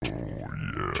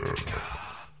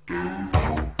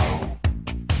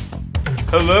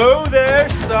Hello there,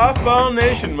 Softball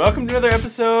Nation. Welcome to another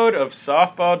episode of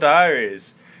Softball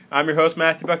Diaries. I'm your host,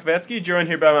 Matthew Bukovetsky, joined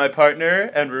here by my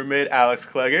partner and roommate, Alex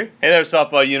Klegger. Hey there,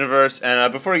 Softball Universe,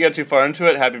 and before we get too far into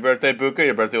it, happy birthday, Buka.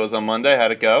 Your birthday was on Monday.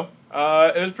 How'd it go?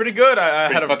 It was pretty good.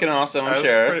 I had fucking awesome, I'm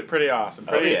sure. Pretty awesome.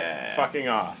 Pretty fucking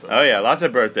awesome. Oh yeah, lots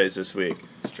of birthdays this week.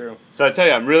 It's true. So I tell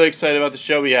you, I'm really excited about the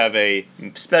show. We have a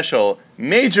special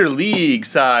Major League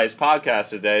size podcast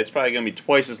today. It's probably going to be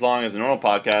twice as long as a normal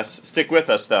podcast. Stick with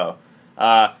us, though.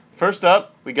 First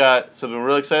up, we got something we're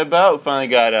really excited about. We finally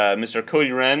got Mr.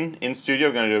 Cody Wren in studio.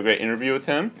 We're going to do a great interview with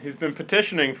him. He's been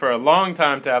petitioning for a long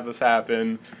time to have this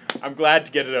happen. I'm glad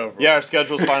to get it over. Yeah, our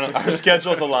schedules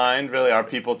aligned. Really, our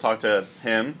people talked to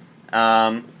him.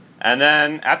 And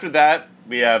then after that,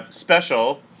 we have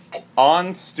special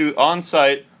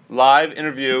on-site live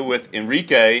interview with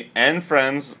Enrique and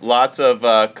friends. Lots of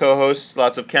co-hosts,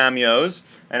 lots of cameos.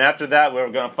 And after that, we're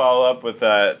going to follow up with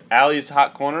Allie's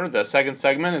Hot Corner, the second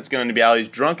segment. It's going to be Allie's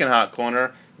Drunken Hot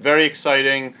Corner. Very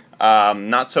exciting,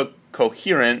 not so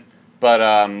coherent, but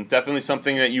definitely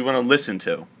something that you want to listen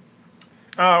to.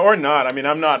 Or not. I mean,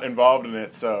 I'm not involved in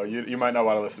it, so you might not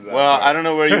want to listen to that. Well, I don't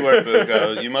know where you were,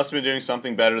 Buko. You must have been doing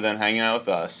something better than hanging out with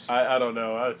us. I don't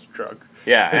know. I was drunk.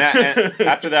 Yeah, and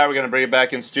after that, we're going to bring it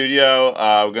back in studio.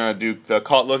 We're going to do the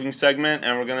caught-looking segment,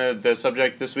 and the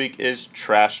subject this week is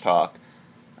trash talk.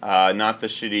 Not the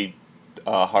shitty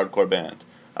hardcore band.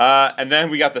 And then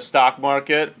we got the stock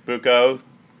market. Buko,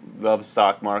 love the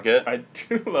stock market. I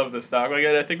do love the stock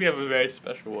market. I think we have a very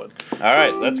special one. All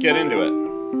right, let's get into it.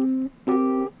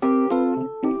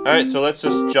 All right, so let's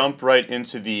just jump right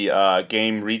into the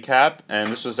game recap.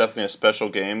 And this was definitely a special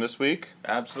game this week.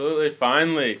 Absolutely.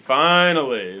 Finally,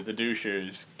 the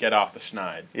Douchers get off the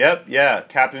schneid. Yep, yeah.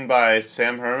 Captained by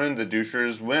Sam Herman, the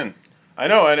Douchers win. I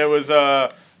know, and it was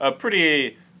a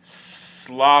pretty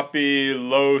sloppy,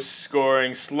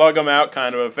 low-scoring, slug-em-out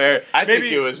kind of affair. I think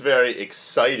it was very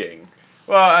exciting.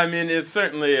 Well, I mean, it's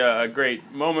certainly a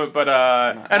great moment, but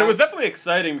and it was definitely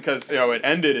exciting because it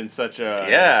ended in such a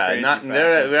crazy fashion.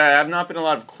 There have not been a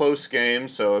lot of close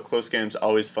games, so a close game's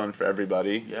always fun for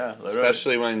everybody. Yeah, literally.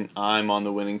 Especially when I'm on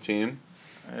the winning team.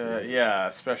 Yeah,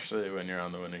 especially when you're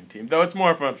on the winning team. Though it's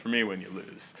more fun for me when you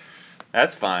lose.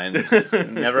 That's fine.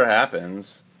 It never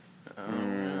happens.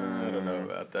 I don't know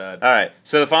about that. All right,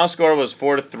 so the final score was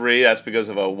 4-3. That's because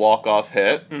of a walk-off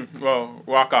hit. Well,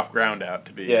 walk-off ground out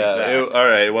to be exact. All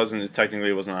right. It wasn't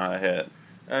not a hit.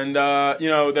 And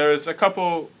there's a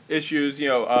couple issues.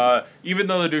 Even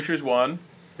though the Douchers won,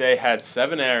 they had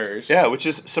 7 errors. Yeah, which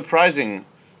is surprising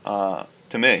to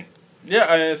me.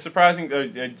 Yeah, it's surprising.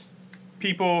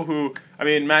 People who,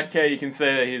 Matt Kay, you can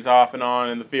say that he's off and on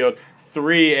in the field.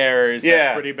 3 errors,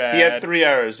 that's pretty bad. He had 3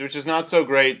 errors, which is not so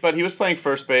great, but he was playing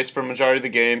first base for a majority of the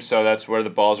game, so that's where the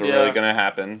balls are really going to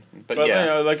happen. But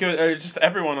yeah. Just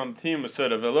everyone on the team was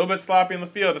sort of a little bit sloppy in the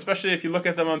field, especially if you look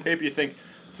at them on paper, you think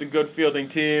it's a good fielding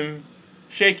team.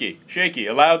 Shaky.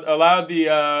 Allowed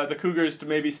the Cougars to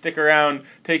maybe stick around,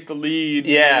 take the lead.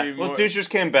 Yeah, well, Douchers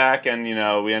came back, and,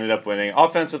 we ended up winning.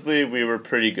 Offensively, we were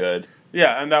pretty good.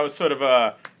 Yeah, and that was sort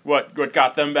of what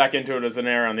got them back into it as an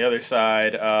error on the other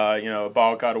side. A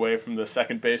ball got away from the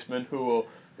second baseman, who will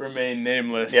remain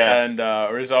nameless, and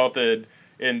resulted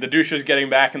in the Douchers getting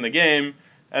back in the game.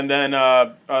 And then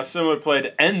a similar play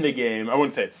to end the game. I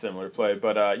wouldn't say it's similar play,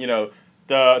 but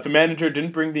the manager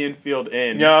didn't bring the infield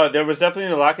in. No, there was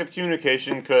definitely a lack of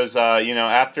communication because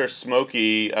after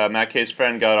Smokey, Matt Kay's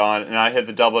friend, got on, and I hit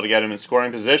the double to get him in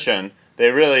scoring position.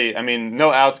 They really,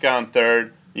 no outs got on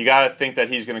third. You got to think that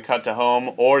he's going to cut to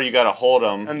home, or you got to hold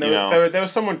him. And there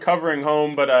was someone covering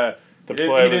home, but he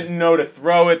didn't know to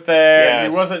throw it there. Yes.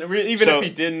 He wasn't if he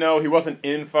did know, he wasn't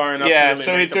in far enough. Yeah, to really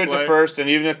so he threw it to first, and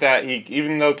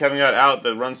even though Kevin got out,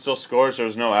 the run still scores. There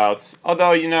was no outs.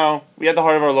 Although we had the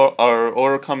heart of our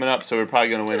order coming up, so we're probably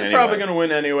going to win anyway. Probably going to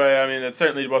win anyway. It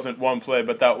certainly wasn't one play,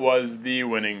 but that was the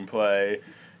winning play.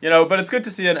 But it's good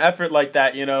to see an effort like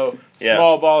that,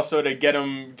 small ball sort of get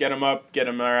him up, get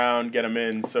him around, get him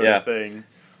in sort of thing.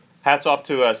 Hats off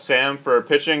to Sam for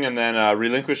pitching and then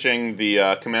relinquishing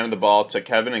the command of the ball to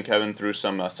Kevin, and Kevin threw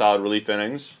some solid relief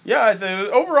innings. Yeah,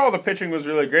 overall the pitching was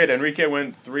really great. Enrique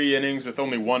went 3 innings with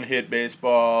only 1 hit,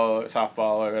 baseball,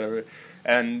 softball, or whatever.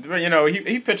 And,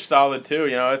 he pitched solid, too.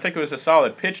 I think it was a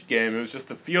solid pitched game. It was just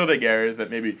the fielding errors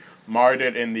that maybe marred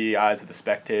it in the eyes of the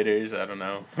spectators. I don't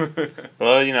know.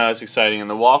 Well, it's exciting. And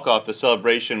the walk-off, the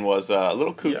celebration was a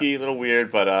little kooky, a little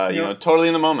weird, but, totally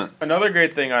in the moment. Another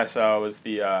great thing I saw was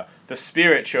the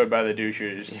spirit showed by the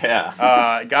Douchers.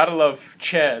 Yeah. Gotta love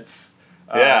Chance.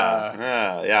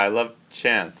 I love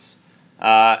Chance.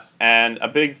 And a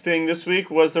big thing this week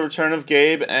was the return of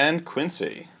Gabe and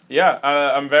Quincy. Yeah,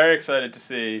 I'm very excited to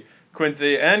see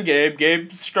Quincy and Gabe.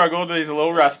 Gabe struggled. He's a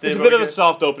little rusty. It's a bit of a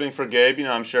soft opening for Gabe.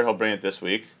 I'm sure he'll bring it this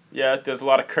week. Yeah, there's a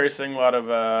lot of cursing, a lot of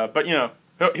but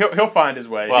he'll find his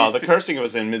way. Well, the cursing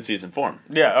was in mid-season form.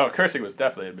 Yeah, cursing was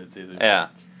definitely in mid-season. Yeah.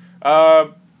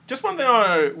 Just one thing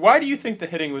why do you think the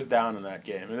hitting was down in that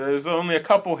game? There's only a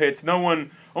couple hits.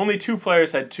 Only 2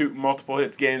 players had multiple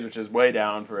hits games, which is way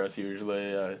down for us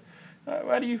usually.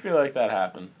 Why do you feel like that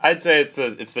happened? I'd say it's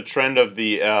the trend of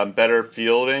the better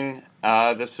fielding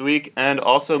this week, and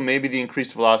also maybe the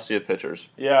increased velocity of pitchers.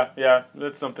 Yeah,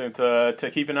 that's something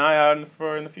to keep an eye out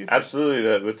for in the future.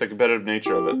 Absolutely, with the competitive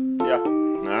nature of it. Yeah.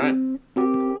 All right.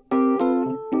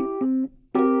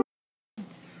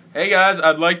 Hey guys,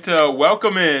 I'd like to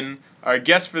welcome in our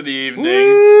guest for the evening.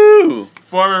 Woo!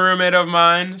 Former roommate of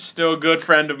mine, still a good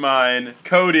friend of mine,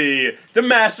 Cody, the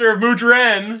master of Mooch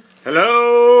Ren.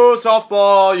 Hello,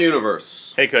 softball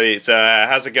universe. Hey Cody, so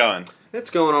how's it going? It's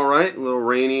going all right. A little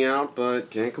rainy out, but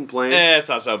can't complain. It's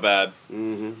not so bad.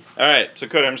 Mm-hmm. All right, so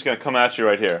Cody, I'm just going to come at you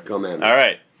right here. Come at me. All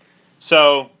right.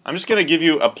 So I'm just going to give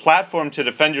you a platform to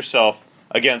defend yourself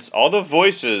against all the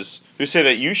voices who say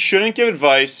that you shouldn't give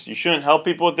advice, you shouldn't help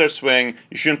people with their swing,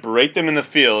 you shouldn't berate them in the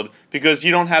field because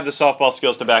you don't have the softball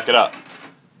skills to back it up.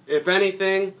 If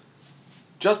anything,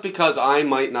 just because I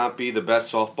might not be the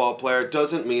best softball player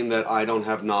doesn't mean that I don't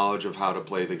have knowledge of how to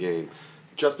play the game.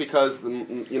 Just because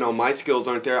my skills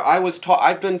aren't there,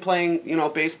 I've been playing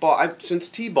baseball since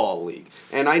T-ball league,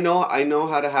 and I know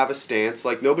how to have a stance.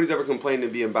 Like nobody's ever complained to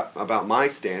me about my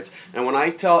stance. And when I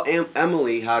tell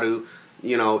Emily how to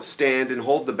stand and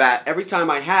hold the bat, every time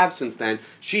I have since then,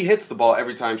 she hits the ball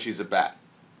every time she's at bat.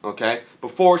 Okay?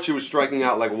 Before she was striking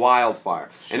out like wildfire.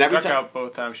 She struck out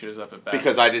both times she was up at bat.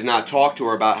 Because I did not talk to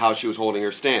her about how she was holding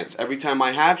her stance. Every time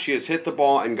I have, she has hit the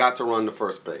ball and got to run to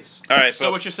first base. All right.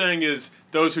 So what you're saying is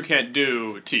those who can't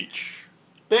do, teach.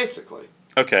 Basically.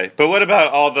 Okay, but what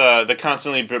about all the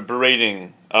constantly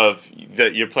berating of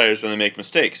your players when they make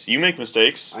mistakes? You make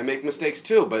mistakes. I make mistakes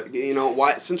too, but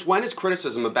why? Since when is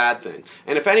criticism a bad thing?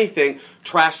 And if anything,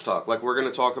 trash talk, like we're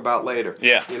going to talk about later.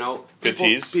 Yeah. Good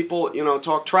tease. People,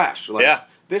 talk trash. Like, yeah.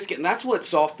 And that's what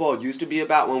softball used to be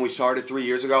about when we started 3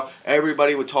 years ago.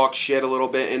 Everybody would talk shit a little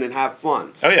bit and then have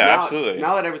fun. Oh, yeah, absolutely.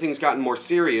 Now that everything's gotten more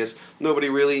serious, nobody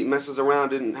really messes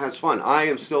around and has fun. I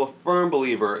am still a firm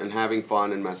believer in having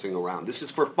fun and messing around. This is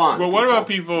for fun. Well, what about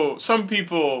people? Some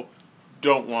people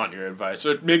don't want your advice,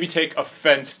 or maybe take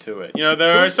offense to it.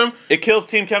 There are some... It kills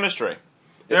team chemistry.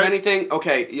 If anything,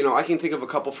 okay, I can think of a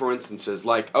couple for instances.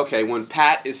 Like, okay, when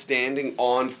Pat is standing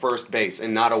on first base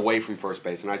and not away from first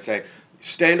base, and I say...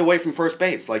 Stand away from first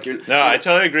base, like you're. No, I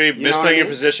totally agree. Misplaying your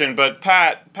position, but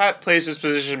Pat plays his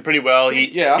position pretty well.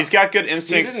 He's got good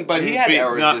instincts. But he had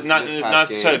errors. Not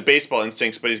necessarily baseball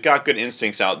instincts, but he's got good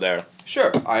instincts out there.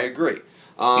 Sure, I agree.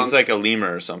 He's like a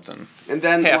lemur or something. And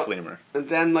then half lemur. And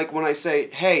then, like when I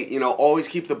say, hey, always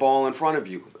keep the ball in front of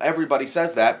you. Everybody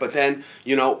says that, but then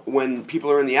when people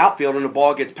are in the outfield and the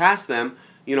ball gets past them,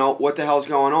 what the hell's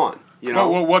going on?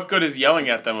 Well, what good is yelling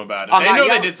at them about it? They know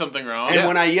they did something wrong. And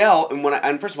when I yell,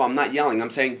 and first of all, I'm not yelling. I'm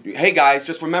saying, hey guys,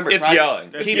 just remember. It's yelling.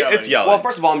 It's yelling. Well,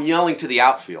 first of all, I'm yelling to the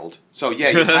outfield. So yeah,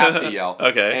 you have to yell.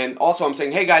 Okay. And also, I'm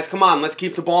saying, hey guys, come on, let's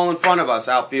keep the ball in front of us,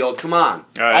 outfield. Come on.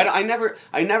 All right. I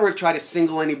never try to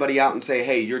single anybody out and say,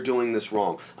 hey, you're doing this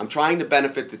wrong. I'm trying to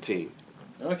benefit the team.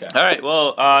 Okay. All right.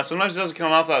 Well, sometimes it doesn't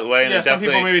come off that way. And some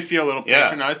people maybe feel a little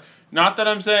patronized. Not that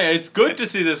I'm saying it's good to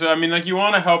see this. I mean, you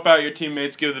want to help out your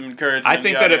teammates, give them encouragement. I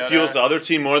think that it fuels the other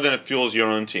team more than it fuels your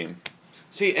own team.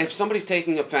 See, if somebody's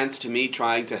taking offense to me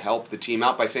trying to help the team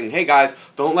out by saying, hey guys,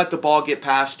 don't let the ball get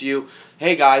past you.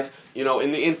 Hey guys,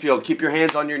 in the infield, keep your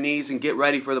hands on your knees and get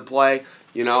ready for the play.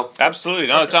 Absolutely.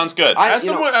 No, it sounds good. I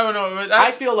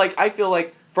feel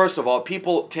like. First of all,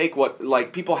 people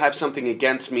people have something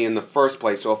against me in the first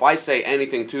place. So if I say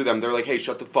anything to them, they're like, "Hey,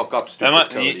 shut the fuck up, stupid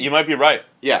Cody." You might be right.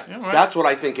 Yeah, that's what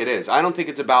I think it is. I don't think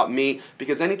it's about me,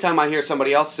 because anytime I hear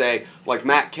somebody else say, like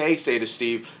Matt Kay say to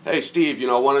Steve, "Hey, Steve,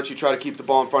 why don't you try to keep the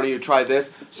ball in front of you? Try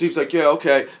this." Steve's like, "Yeah,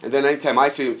 okay." And then anytime I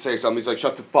say something, he's like,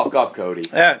 "Shut the fuck up, Cody."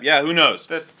 Yeah. Who knows?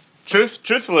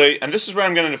 Truthfully, and this is where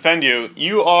I'm going to defend you,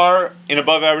 you are an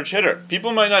above-average hitter.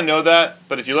 People might not know that,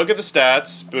 but if you look at the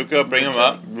stats, Buka, bring them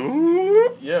up.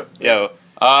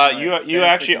 You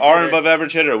actually are an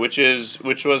above-average hitter, which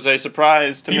was a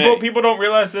surprise to me. People don't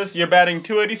realize this. You're batting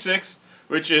 .286,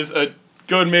 which is a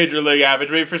good major league average.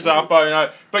 Maybe for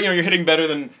softball, you're hitting better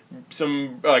than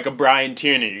like a Brian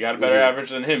Tierney. You got a better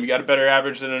average than him. You got a better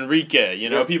average than Enrique.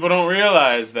 People don't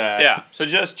realize that. Yeah. So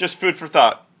just food for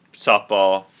thought,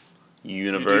 softball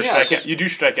universe. You do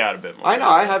strike out a bit more. I know,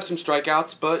 I have some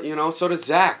strikeouts, but, so does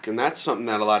Zach, and that's something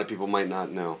that a lot of people might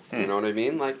not know. You know what I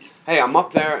mean? Like, hey, I'm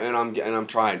up there, and I'm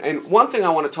trying. And one thing I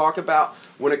want to talk about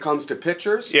when it comes to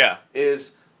pitchers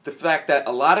is the fact that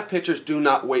a lot of pitchers do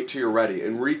not wait till you're ready.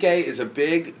 Enrique is a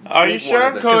big. Are you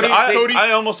sure? Cody, I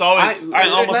almost always.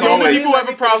 People have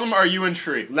a problem. Are you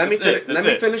intrigued? Let me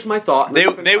finish my thought.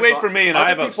 They wait for me, and I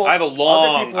have a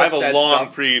long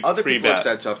pre-bat. Other people have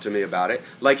said stuff to me about it.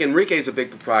 Like Enrique's a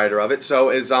big proprietor of it. So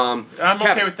is I'm Kevin.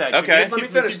 okay with that. Okay. Let me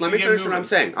finish what I'm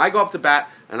saying. I go up to bat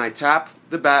and I tap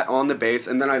the bat on the base,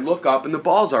 and then I look up and the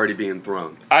ball's already being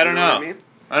thrown. I don't know. What I mean?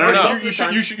 I don't know.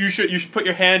 You should put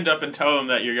your hand up and tell them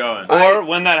that you're going. Or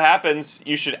when that happens,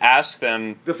 you should ask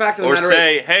them. The fact of the or matter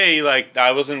say, is, "Hey, like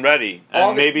I wasn't ready,"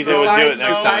 and maybe they would do it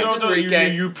next time.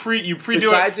 You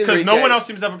pre-do it because no one else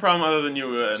seems to have a problem other than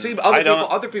you. See,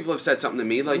 other people have said something to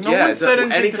me like, no one said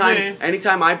anything to me.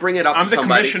 Anytime I bring it up, I'm to the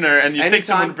somebody, commissioner, and you think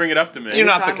someone would bring it up to me. You're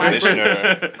not the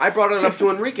commissioner. I brought it up to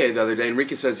Enrique the other day.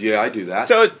 Enrique says, "Yeah, I do that."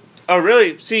 So. Oh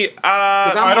really? See,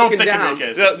 I don't think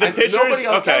Enrique. The pitchers.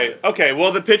 Okay.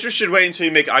 Well, the pitchers should wait until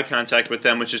you make eye contact with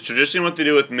them, which is traditionally what they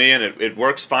do with me, and it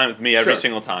works fine with me every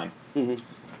single time. Mm-hmm.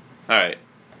 All right.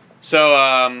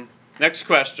 So, next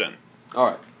question. All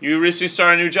right. You recently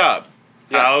started a new job.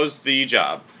 Yes. How's the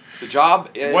job? The job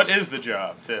is. What is the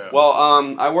job, too? Well,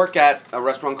 I work at a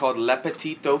restaurant called Le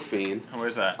Petit Dauphine.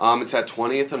 Where's that? It's at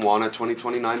 20th and Walnut,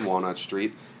 2029 Walnut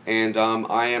Street. And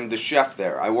I am the chef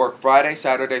there. I work Friday,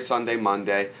 Saturday, Sunday,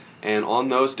 Monday, and on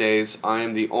those days, I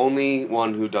am the only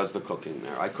one who does the cooking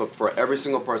there. I cook for every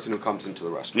single person who comes into the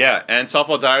restaurant. Yeah, and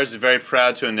Softball Diaries is very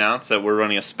proud to announce that we're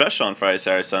running a special on Friday,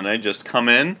 Saturday, Sunday. Just come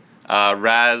in,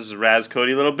 razz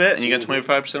Cody a little bit, and you get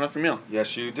 25% off your meal.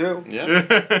 Yes, you do.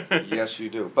 Yeah. Yes,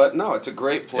 you do. But no, it's a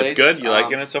great place. It's good? You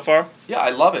liking it so far? Yeah, I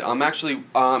love it. I'm actually,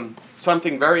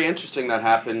 something very interesting that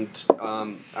happened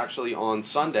actually on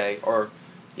Sunday,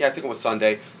 I think it was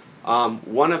Sunday.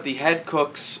 One of the head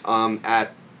cooks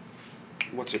at,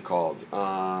 what's it called?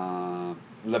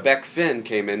 Lebec Finn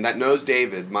came in, that knows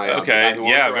David.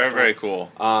 Very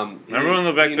cool. Remember when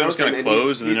Lebec Finn was going to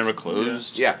close and they never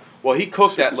closed? Yeah. Well, he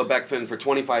cooked at Lebec Finn for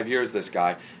 25 years, this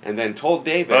guy, and then told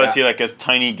David... Oh, is he like a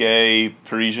tiny gay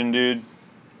Parisian dude?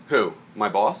 Who? My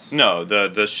boss? No,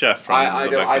 the chef from I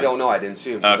don't know. I didn't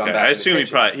see him. Okay, I'm back I assume he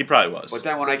probably was. But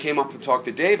then when I came up and talked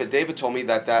to David, David told me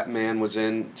that man was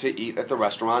in to eat at the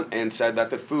restaurant and said that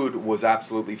the food was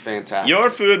absolutely fantastic. Your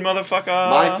food, motherfucker.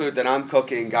 My food that I'm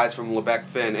cooking, guys from Lebec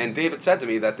Finn. And David said to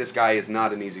me that this guy is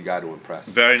not an easy guy to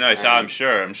impress. Very nice. I'm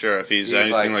sure. If he's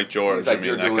anything like George,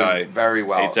 you're that doing guy very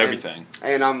well. hates everything.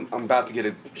 And I'm about to get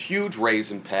a huge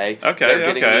raise in pay. Okay.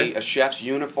 They're getting me a chef's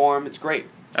uniform. It's great.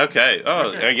 Okay.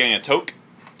 Oh, are you getting a toque?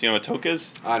 Do you know what toque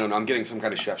is? I don't know. I'm getting some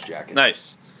kind of chef's jacket.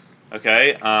 Nice.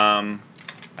 Okay. I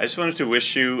just wanted to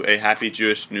wish you a happy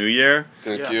Jewish New Year.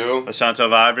 Thank you. Lashan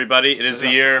Tova, everybody. It is the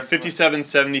year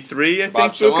 5773, I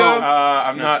think, Shalom. Fuka?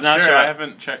 I'm not sure. I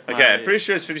haven't checked. Okay, I'm pretty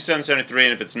sure it's 5773,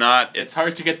 and if it's not, it's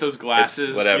hard to get those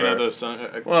glasses. Whatever. You know, those.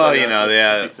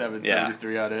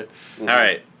 5773 on it. Mm-hmm. All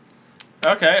right.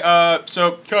 Okay.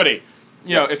 So Cody,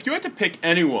 if you had to pick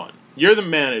anyone. You're the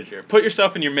manager. Put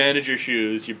yourself in your manager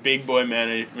shoes, your big boy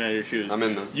manager shoes. I'm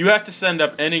in them. You have to send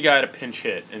up any guy to pinch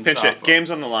hit in pinch softball. Hit. Games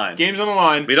on the line. Games on the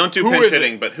line. We don't do pinch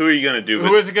hitting, but who are you going to do?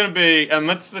 Who is it going to be? And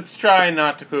let's try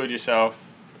not to include yourself.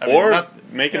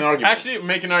 Make an argument. Actually,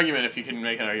 make an argument if you can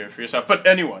make an argument for yourself. But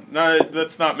anyone. No,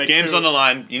 let's not make games on the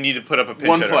line. You need to put up a pinch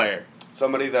one hitter. Player.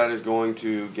 Somebody that is going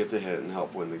to get the hit and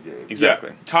help win the game. Exactly.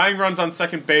 Yeah. Tying runs on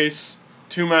second base.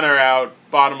 2 men are out.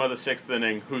 Bottom of the 6th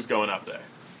inning. Who's going up there?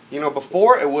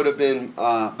 Before it would have been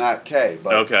Matt Kay,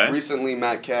 but recently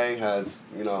Matt Kay has,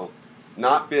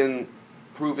 not been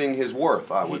proving his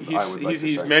worth. I would like to say.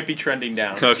 He might be trending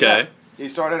down. Okay. Yeah. He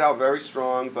started out very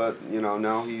strong, but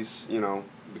now he's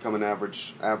become an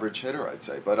average hitter, I'd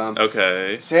say. But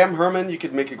Sam Herman, you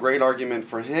could make a great argument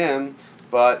for him,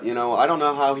 but I don't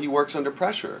know how he works under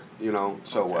pressure, well.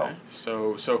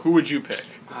 So who would you pick?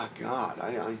 Oh God,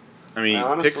 I mean,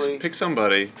 honestly, pick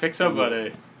somebody. Pick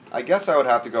somebody. I guess I would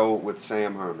have to go with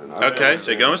Sam Herman. Okay,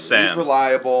 so you're going with Sam. He's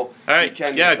reliable. All right,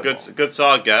 good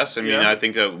solid guess. I mean, I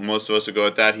think that most of us would go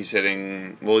with that. He's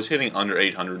hitting under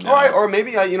 800 now. All right, or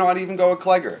maybe I'd even go with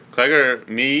Klegger. Klegger,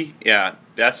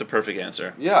 that's a perfect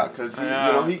answer. Yeah, because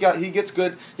he gets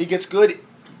good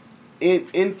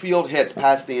infield hits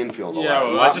past the infield.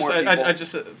 I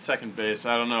just second base.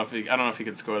 I don't know if he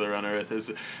could score the runner with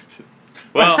his.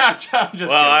 Well, I'm just I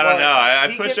don't kidding. know. I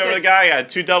He pushed gets over it- the guy. I had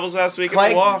 2 doubles last week in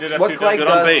Clegg- the walk. Did have What two Clegg good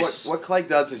on does, base. what Clegg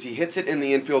does is he hits it in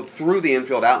the infield, through the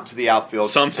infield, out to the outfield.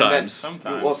 Sometimes. And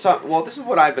then, well, this is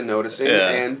what I've been noticing, Yeah.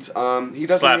 and he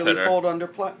doesn't Slap really hitter. fold under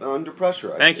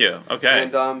pressure. Thank you. Okay.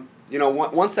 And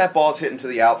once that ball's hit into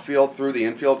the outfield through the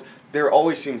infield, there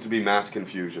always seems to be mass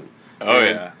confusion. Oh,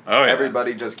 And yeah. Oh, yeah.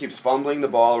 Everybody just keeps fumbling the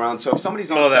ball around. So if somebody's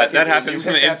on Well, that second, and happens you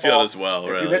in hit the that infield ball- as well, If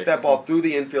you really. hit that ball through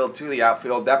the infield to the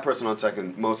outfield, that person on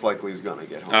second most likely is gonna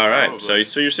get home. All right. Probably.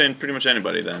 So you're saying pretty much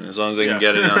anybody then, as long as they Yeah. can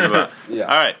get it on the ball. Yeah.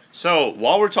 All right. So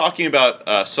while we're talking about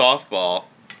softball,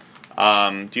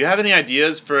 do you have any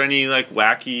ideas for any like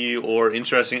wacky or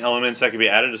interesting elements that could be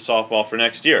added to softball for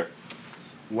next year?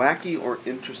 Wacky or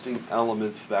interesting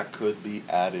elements that could be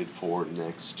added for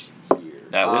next year.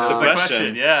 That was the The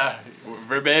question. yeah,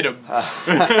 verbatim.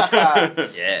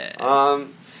 Yeah.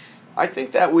 I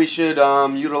think that we should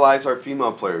utilize our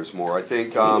female players more. I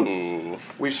think Ooh.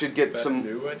 we should get some.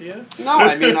 new idea? No,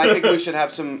 I mean I think we should have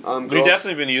some girls. We've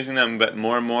definitely been using them, but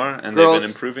more and more, and girls, they've been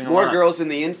improving a more lot. girls in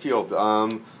the infield.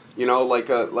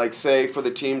 Like say for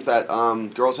the teams that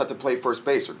girls have to play first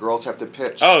base or girls have to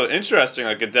pitch. Oh, interesting!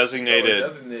 Like a designated.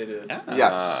 designated. Ah.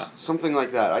 Yes, something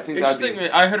like that. I think that'd Interesting.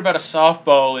 be. I heard about a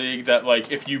softball league that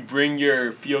like if you bring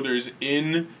your fielders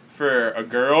in for a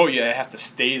girl, you have to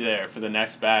stay there for the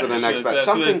next batter. For the next bat. that's-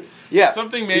 Something, yeah.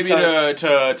 Something maybe because-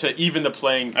 to even the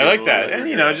playing field. I like a that, little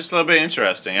and bit. just a little bit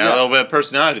interesting, add Yeah. a little bit of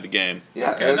personality to the game.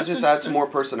 Yeah, Okay, it that's just adds some more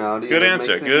personality. Good and make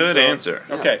answer. things, Good answer.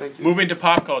 yeah, Okay, thank you. moving to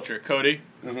pop culture. Cody,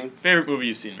 Mhm. favorite movie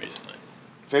you've seen recently?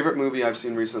 Favorite movie I've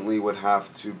seen recently would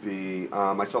have to be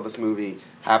I saw this movie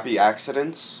Happy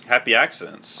Accidents. Happy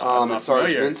accidents. not It stars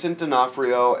familiar. Vincent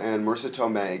D'Onofrio and Marissa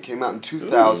Tomei. It came out in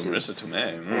 2000. Ooh, Marissa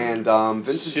Tomei. And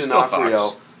Vincent She's still D'Onofrio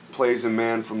Fox. plays a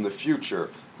man from the future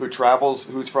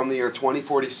who's from the year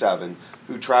 2047,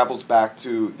 who travels back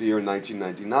to the year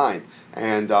 1999.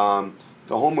 And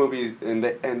the whole movie, and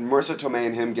Marissa Tomei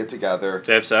and him get together.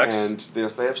 They have sex? And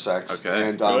yes, they have sex. Okay,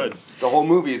 And good. the whole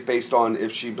movie is based on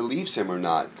if she believes him or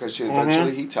not, because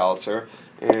eventually he tells her.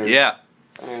 And Yeah.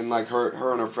 And like her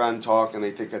and her friend talk, and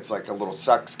they think it's like a little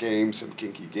sex game, some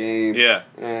kinky game. Yeah.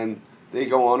 And they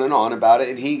go on and on about it,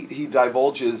 and he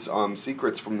divulges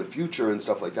secrets from the future and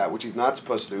stuff like that, which he's not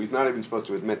supposed to do. He's not even supposed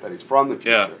to admit that he's from the future.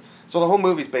 Yeah. So the whole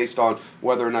movie's based on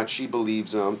whether or not she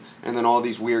believes him, and then all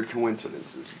these weird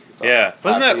coincidences. and stuff. Yeah.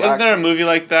 Wasn't Happy there a accidents. movie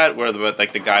like that where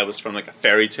the guy was from like a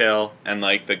fairy tale and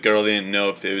like the girl didn't know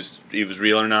if he was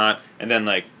real or not, and then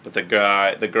but the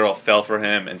girl fell for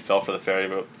him and fell for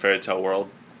the fairy tale world.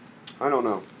 I don't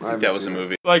know. I think that was a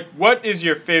movie. Like, what is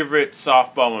your favorite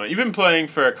softball moment? You've been playing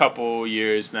for a couple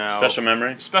years now. Special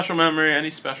memory. Special memory? Any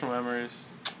special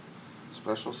memories?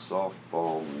 Special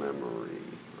softball memory.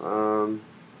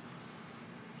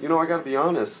 I got to be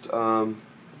honest.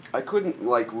 I couldn't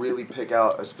really pick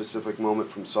out a specific moment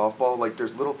from softball. Like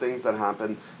there's little things that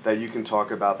happen that you can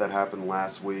talk about that happened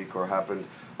last week or happened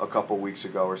a couple weeks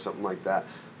ago or something like that.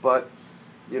 But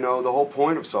the whole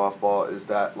point of softball is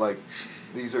that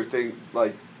these are things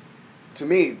to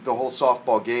me the whole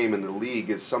softball game and the league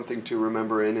is something to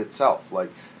remember in itself. Like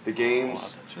the games.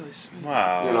 Wow, that's really sweet.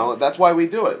 Wow. That's why we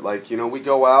do it. We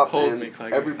go out Hold and me,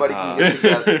 Clegg. everybody can get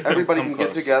together. Everybody Come can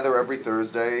get close. together every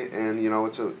Thursday, and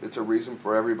it's a reason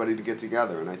for everybody to get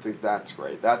together. And I think that's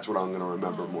great. That's what I'm going to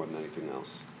remember more than anything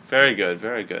else. Very good.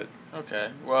 Very good. Okay.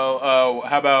 Well,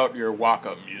 how about your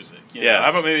walk-up music? Yeah.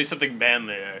 How about maybe something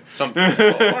manlier? Or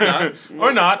not.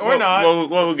 Or not. Or not.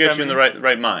 What will get you in the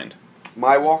right mind?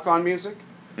 My walk-on music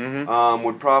Mm-hmm.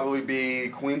 would probably be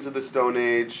Queens of the Stone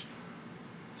Age.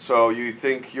 So you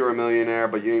think you're a millionaire,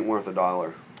 but you ain't worth a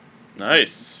dollar.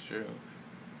 Nice. It's true.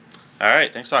 All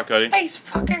right. Thanks a lot, Cody. Space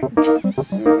fucker.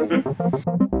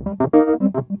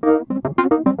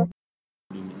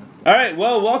 All right,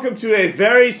 well, welcome to a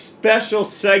very special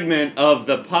segment of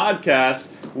the podcast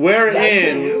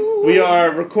wherein we are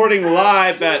recording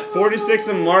live at 46th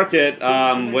and Market,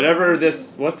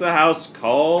 what's the house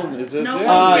called? Is this No it?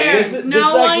 one cares. this is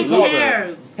No actually one called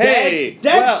cares. Hey,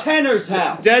 Dead well, Tenner's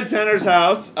house. Dead Tenner's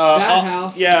house. That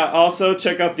house. Yeah, also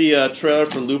check out the trailer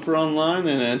for Looper online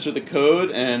and enter the code,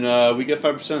 and we get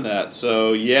 5% of that,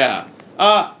 so yeah.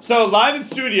 So live in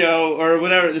studio, or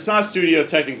whatever, it's not a studio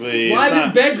technically. It's Live in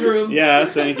not- bedroom.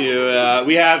 Yes, thank you.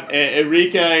 We have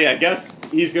Enrique. I guess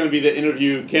he's going to be the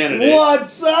interview candidate.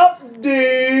 What's up,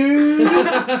 dude?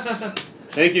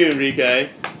 Thank you, Enrique.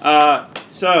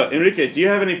 So, Enrique, do you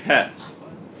have any pets?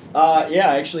 Yeah,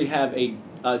 I actually have a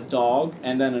dog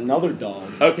and then another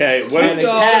dog. Okay, what? And a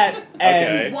cat and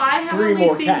Okay. Why haven't Three we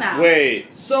more seen cats. that?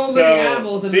 Wait. So many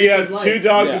animals in So you have Enrique's 2 life.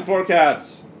 dogs Yeah. and 4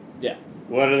 cats. Yeah.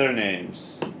 What are their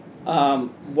names? Well,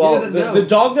 doesn't know. the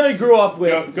dog that I grew up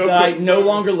with Go that I quick. no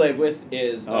longer live with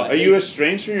is. Are you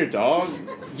estranged from your dog?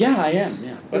 Yeah, I am.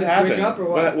 Yeah. What Just happened? break up or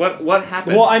what? What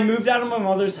happened? Well, I moved out of my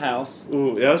mother's house,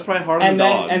 Ooh, that was probably hard on and the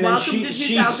then dog. and then Welcome she to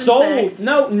she 2006. sold.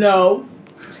 No.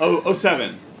 Oh,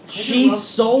 07. She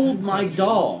sold my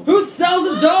dog Who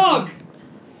sells a dog?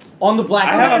 on the black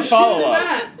I What have kind a of shit is follow-up.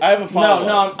 that? I have a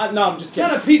follow-up. No, I'm just It's not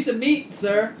kidding. a piece of meat,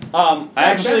 sir.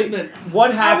 Actually, investment. what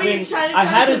Are we happened? trying to I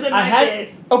had talk a, I had.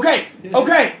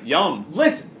 Okay. Yum.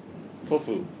 Listen,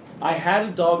 Tofu. I had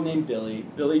a dog named Billy.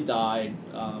 Billy died.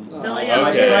 Billy, Oh,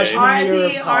 my okay. freshman year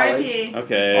of R.I.P. college. R.I.P.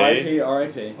 Okay.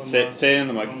 R.I.P. Say it in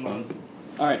the microphone.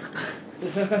 All right.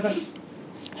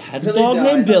 Had a Billy dog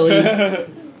died. named Billy.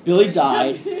 Billy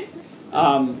died.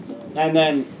 And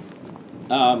then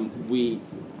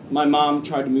my mom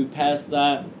tried to move past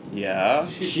that. Yeah.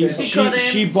 She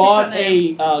couldn't. bought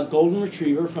She a golden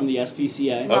retriever from the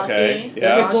SPCA. Lucky. Okay,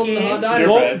 yeah. Never sold in the hot dog. Your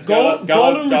Gold, friends, gold,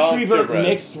 golden Gallup retriever purebred.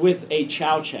 mixed with a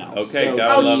chow chow. Okay, so Gallup.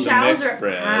 I love Oh, the chows mixed are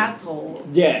bread. assholes.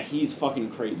 yeah, he's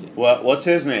fucking crazy. What's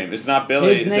his name? It's not Billy.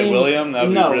 His Is name, it William? That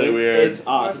would no, be really it's, weird. It's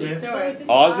Ozzy.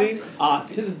 Ozzy?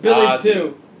 Ozzy. It's Billy Ozzy.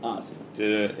 too. Ozzy.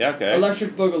 Yeah, okay.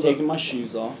 Electric Boogaloo. Taking my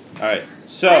shoes off. All right. I'm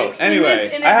So in anyway,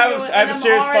 this I have interview I have a and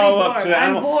serious I'm already follow up bored. to the I'm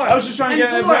animal. bored. I was just trying to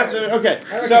I'm get an bored. question. Okay.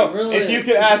 Erica, So really if you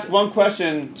could ask one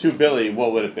question to Billy,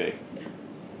 what would it be?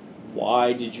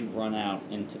 Why did you run out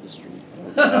into the street?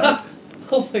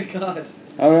 Oh my god.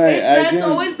 All right. That's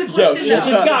always the Yo, question. shit though.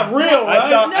 just got real, I right?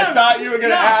 thought No, I thought you were gonna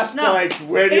no, ask no. like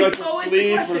where do you like It's to always the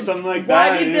sleep or question. something like Why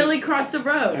that. did Billy cross the I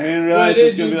road? didn't realize it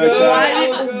was gonna be like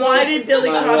that. Why did Billy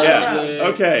cross the Yeah. road?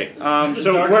 Okay.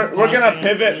 So we're gonna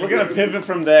pivot. We're gonna pivot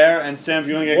from there. And Sam, if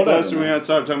you want to get Whatever, closer, we're man. gonna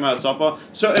start talking about softball.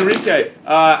 So Enrique,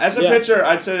 as a Yeah. pitcher,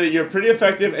 I'd say that you're pretty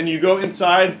effective, and you go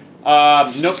inside.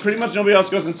 Pretty much nobody else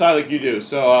goes inside like you do.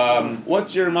 So,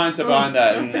 what's your mindset behind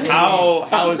that, and how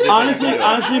is it?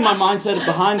 Honestly, my mindset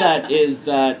behind that is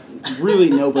that really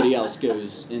nobody else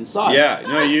goes inside. Yeah.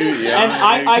 No, you. Yeah. And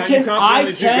I you can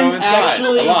confidently do can go inside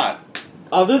actually- a lot.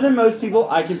 Other than most people,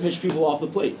 I can pitch people off the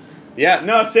plate. Yeah.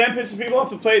 No, Sam pitches people off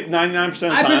the plate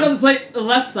 99% of I the pick time. up the plate the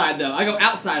left side though. I go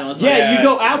outside all the time. Yeah, Yeah, you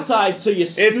go it's- outside, so you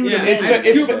It's scoot yeah, them it's in. I the,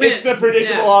 scoop 'em it's the in.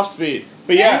 predictable Yeah. off speed.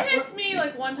 But Sam yeah. hits me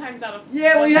like one times out of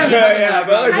Yeah, well, you have Yeah,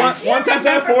 but like I one can't times out of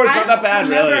remember- four is not that bad, I don't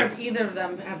really. remember if either of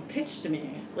them have pitched to me.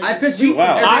 I pitch you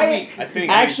Wow. every week. I think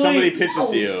Actually, somebody pitches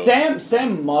to you.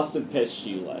 Sam must have pitched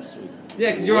you last week.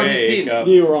 Yeah, because you're on his Wake team. up.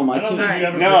 You were on my I don't team. think you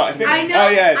ever No, I think. I know. Oh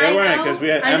yeah, I they weren't know- because we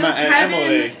had I know Emma and Kevin,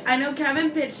 Emily. I know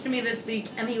Kevin pitched to me this week,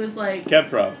 and he was like,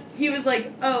 Kevpro.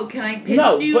 "Oh, can I pitch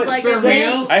No, you but like for a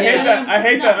real? I hate that. I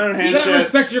hate that No. underhand You gotta shit.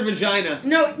 respect your vagina.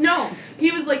 No. He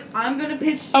was like, I'm gonna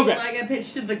pitch to Okay. you like I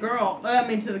pitched to the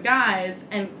to the guys,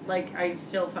 and like I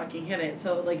still fucking hit it.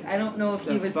 So like I don't know if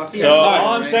he was. So steering So right.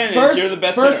 all I'm saying First, is you're the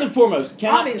best first hitter. and foremost,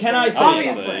 can I say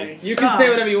Obviously. something? You can say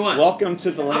whatever you want. Welcome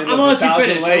to the land I'm of gonna a let you thousand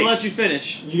finish. lakes. I'm gonna let you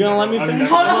finish. You gonna let me finish?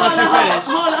 Hold on. I'll let you finish.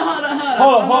 Hold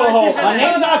on. My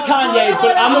name's not Kanye,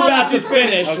 but I'm about to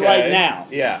finish Okay. right now.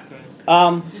 Yeah.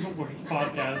 This is the worst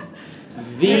podcast.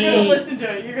 You're gonna The listen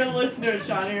to it. You're gonna listen to it,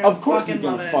 Sean. You're gonna of course fucking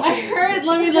you're love gonna it. fucking I heard.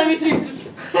 Let me see. all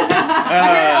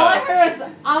I heard was,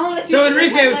 I'm gonna let you. So finish.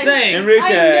 Enrique was Like, saying. Enrique.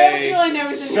 I never feel like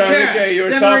never said So Sarah, Enrique, you were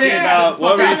Sarah talking Maria, about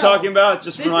what were you Science. talking about?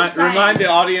 Just This is remind science. the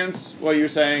audience what you were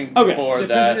saying Okay. before So push it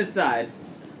that. aside.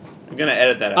 I'm gonna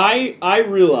edit that out. I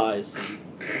realize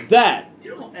that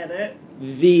You don't edit.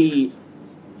 the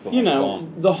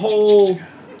the whole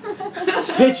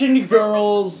pitching to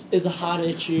girls is a hot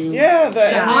issue. Yeah,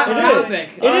 that Hot It is. topic.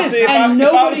 It is, Honestly, if and I was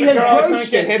nobody a has girl, I couldn't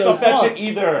broached get it hits so off that far. shit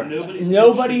either.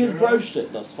 Nobody has broached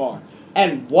it thus far.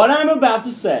 And what I'm about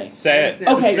to say. Say it.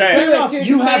 Okay, Say fair it. enough. Dude,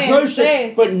 You just have say it, broached say it,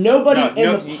 it. but nobody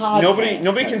No, in the podcast.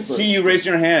 nobody can has see broached you it. raise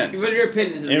your hand. What are your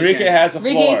opinions, Enrique has a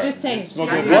floor. Enrique, just say He's it.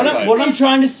 smoking What a What, cigarette. what I'm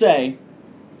trying to say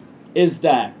is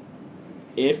that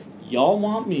if y'all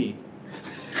want me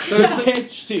to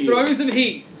pitch to Throw you me some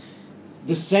heat.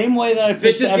 the same way that I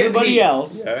pitch Bitches to get everybody heat.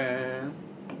 else, Yeah.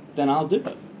 then I'll do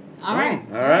it. All right.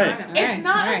 All right. It's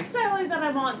not necessarily that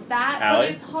I want that, Allie,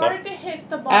 but it's what's hard up? to hit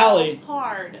the ball Allie.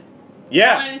 hard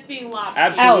Yeah. when it's being lobbed.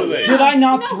 Absolutely. Allie, did I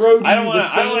not throw to I don't you wanna- the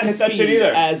I don't same wanna hit that shit speed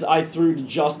either. as I threw to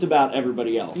just about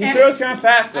everybody else? He throws kind of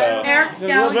fast though. Eric It's a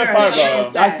little bit Gallagher.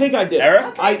 fireball. I think I did. Eric?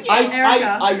 I Thank you.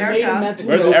 I Erica. made a mental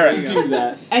Where's note Eric? to do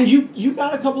that, and you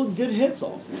got a couple of good hits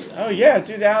off me. Oh yeah,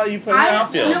 dude, Al, you put in the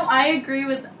outfield. I agree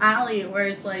with Allie,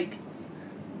 whereas like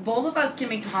both of us can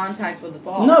make contact with the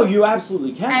ball. No, you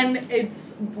absolutely can. And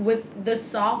it's with the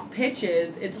soft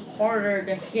pitches, it's harder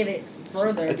to hit it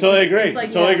further. I totally because agree. It's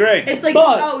like, Totally agree. It's like,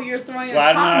 But- oh, you're throwing a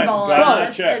Glad cotton not- ball glad at not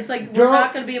us. check. It's like Girl- we're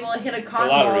not going to be able to hit a For a cotton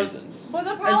lot of ball. reasons. But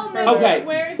the problem As is, Okay,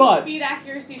 where's but the speed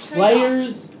accuracy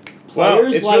trade-off?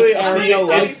 players it's like really up to Ariel, you.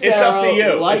 like It's Sarah, up to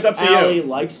you. like It's up to Allie, you.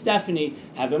 like Stephanie,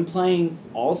 have been playing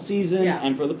all season Yeah.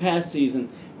 and for the past season.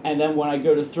 And then when I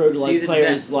go to throw to like Season players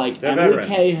vets. like They're Emily veterans.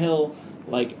 Cahill,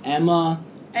 like Emma.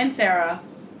 And Sarah.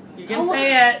 You can Oh,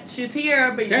 say it. She's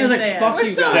here, but Sarah's you can like, say fuck We're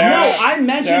you still- guys. Sarah? No, I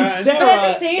mentioned Sarah- Sarah. But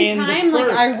at the same in time, the like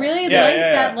first. I really Yeah, like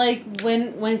yeah, that. yeah. Like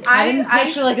when I- Kevin I-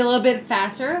 pushed like a little bit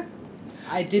faster,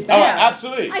 I did Oh, better. Yeah.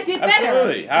 absolutely. I did better.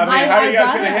 Absolutely. How I- are you I'd guys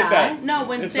rather gonna hit that. that? No,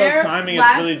 when It's Sarah so timing is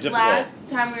last, really difficult. last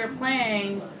time we were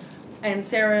playing, and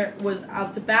Sarah was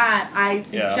out to bat, I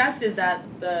suggested that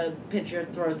the pitcher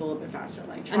throws a little bit faster,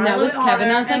 like try And that a little was bit Kevin.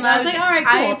 harder, I was like, and all right,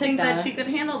 cool, I I'll take think that that. she could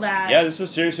handle that. Yeah, this is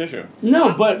a serious issue.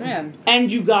 No, but Yeah.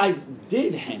 and you guys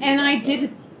did handle And that, I though.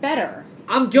 did better.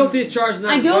 I'm guilty as charged in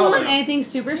that I as don't well, want though. anything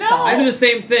super I do soft. the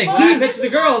same thing. Well, When I this pitch the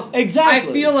is girls, Exactly.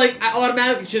 I feel like I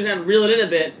automatically should have reeled it in a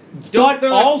bit. Don't But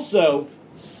throw also,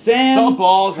 Sam It's all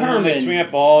balls, and then they Herman, swing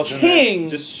at balls, and king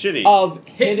it's just shitty. of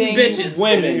Hitting hitting bitches.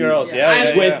 women Hitting girls, yeah, I'm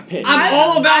yeah, with yeah. pitch. I'm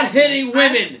all about hitting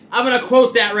women. I'm gonna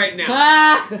quote that right now.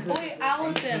 Ah. Wait,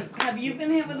 Allison, have you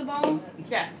been hit with a ball?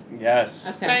 Yes.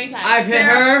 Yes. Okay. Many times. I've hit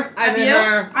Sarah, her. I've have hit you?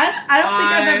 her. I don't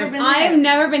think I've ever been hit. I've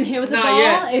never been hit with a Not ball.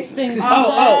 yet. It's been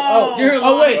Oh, You're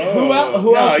oh, wait, Oh. who else?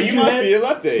 Who no, else did you you must hit? be a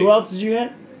lefty. Who else did you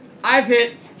hit? I've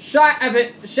hit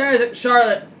Charlotte,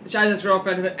 Shiza's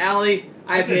girlfriend. I've hit Allie.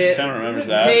 I've hit Someone remembers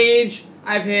that. Paige.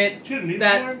 I've hit Shouldn't need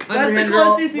that more. That's the underhand girl.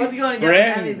 closest he's going to get Bryn.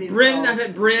 with any of these Bryn. balls. I've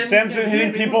hit Bryn. Sam's been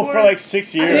hitting people for like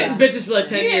 6 I've hit years. bitches for like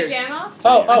Did 10 you hit years. Dan off?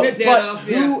 Oh, I hit Dan but off,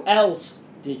 yeah. who else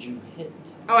did you hit?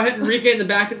 Oh, I hit Enrique in the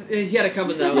back. He had it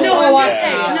coming though. No, Oh, I'm yeah.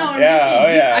 saying, no, Yeah, Enrique,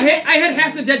 oh, you- yeah. I hit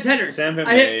half the dead tenders. Sam hit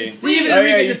I me. hit Steve and Oh Enrique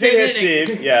yeah, in you the did same hit inning.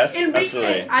 Steve. Yes, Enrique,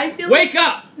 absolutely. I feel Wake like,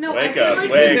 up! No, Wake I feel up,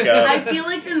 like wake up. I feel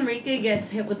like Enrique gets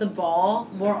hit with the ball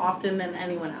more often than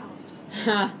anyone else.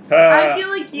 Huh. I feel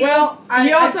like you. Well, I,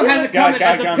 he also I feel has like, it coming Gotta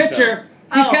at the come to pitcher.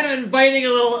 He's Oh. kind of inviting a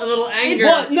little anger.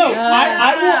 Well, no, No.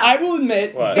 I will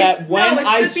admit What? that when it's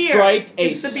I the beer. strike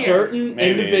a It's the beer. certain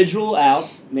Maybe. individual out,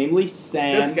 namely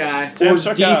Sam, This guy. Sam or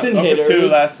struck decent out 0 for hitters, 2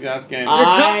 last game.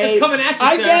 It's coming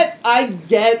at you, sir. I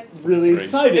get really Great.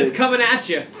 excited, It's coming at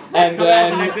you. and coming at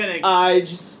you then next inning. I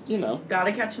just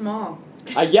Gotta catch them all.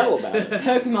 I yell about it.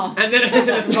 Pokemon. And then I hit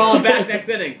you the small back next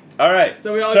inning. All right.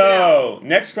 So we all So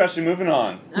next question. Moving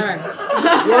on. All right.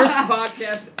 Worst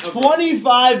podcast ever.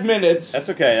 25 minutes. That's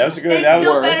okay. That was a good. It's that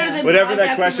still was better than whatever that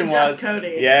podcasting question with was. Jeff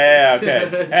Cody. Yeah.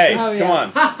 Okay. Hey, Oh,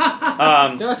 come yeah.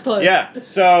 on. Door's closed. Yeah.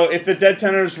 So if the Dead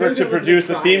Tenors were Cody's to gonna produce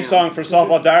listen a to theme cry song for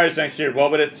Softball Diaries next year,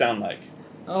 what would it sound like?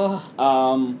 Oh.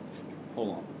 Hold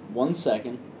on 1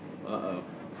 second. Uh-oh.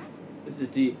 This is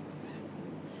deep.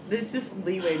 This is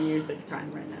leeway music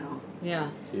time right now. Yeah.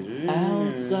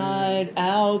 Outside,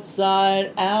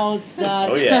 outside, outside.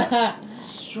 Oh yeah.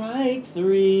 Strike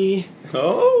 3.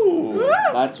 Oh.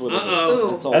 That's what it is.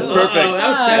 Uh-oh. That's all. That's it is. perfect. Uh-oh, that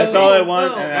was That's sexy. all I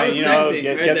want, Oh, and that was you know, sexy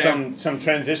get right there. some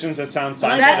transitions that sound I like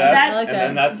simultaneous, that. I like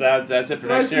and that. then that's it for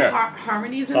Throw next some year.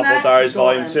 harmonies in Softball that. Diaries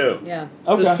golden. Volume 2. Yeah.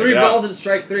 So Okay. there's 3 Yeah. balls and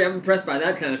strike 3. I'm impressed by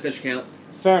that kind of pitch count.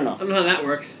 Fair I enough. don't know how that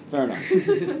works. Fair enough.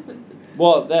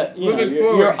 Well, that you know, Moving you're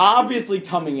forward. obviously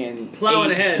coming in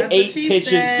Plowing ahead. That's 8 what she pitches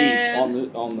said.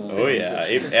 deep on the. Oh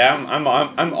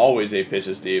yeah, I'm always 8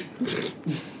 pitches deep.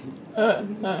 All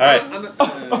right, all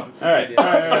right.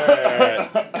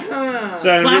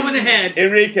 So Plowing ahead.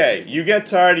 Enrique, you get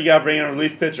tired. You got to bring in a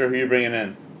relief pitcher. Who you bringing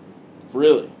in?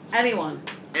 Really, Anyone.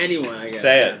 Anyone, I guess.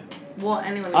 Say it. Well,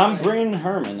 anyone. I'm bringing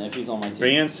Herman if he's on my team.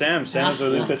 Bring in Sam. Sam's a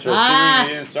relief pitcher. Ah.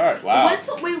 He didn't start. Wow.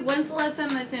 When's the last time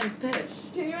that Sam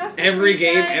pitched? Can you ask Every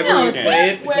game, guy every No, game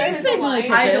played. where his Basically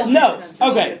line I is? don't- No, That's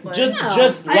okay, always just like-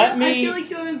 just I let me. feel like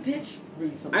you haven't pitched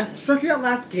recently. I struck you out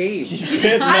last game. He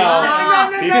pitched.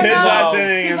 No, He pitched last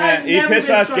inning, and Because then I've he never pitched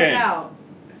been last struck game. out.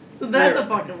 So that's a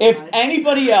fucking If lie.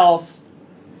 anybody else,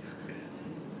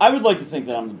 I would like to think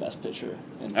that I'm the best pitcher.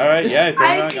 in All right, yeah. throw it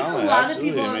I on think a gauntlet, lot absolutely.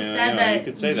 of people I have mean, said you know, that you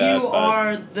could say that, you but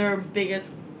are their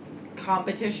biggest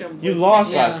competition. you with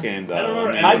lost Yeah. last game though. I don't know.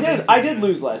 mean, I did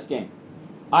lose last game.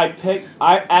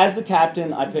 As the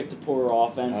captain, I picked a poor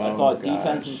offense. I Oh, thought gosh.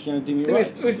 defense was going to do me So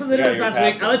right. we split the Yeah, difference you're last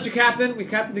week. captain. I let you captain. We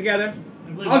captained together.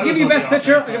 I believe I'll I give was you on best the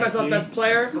pitcher. I'll offense give myself last best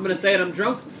player. I'm gonna say it. I'm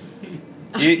drunk.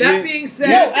 You- That you- being said,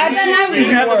 No, And then absolutely,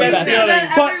 you have the were best best. fielding.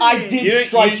 But I Every did You-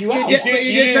 strike you, you out. did- you you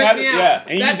did didn't strike have me the- out. yeah,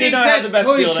 and you That did being not have said, the best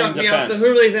Cody fielding struck me out, so defense. who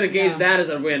really is gonna gauge Yeah. that as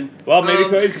a win? Well, maybe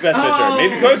Cody's the best pitcher. Oh.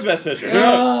 Maybe Cody's the best pitcher. Who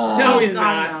knows? No, he's God,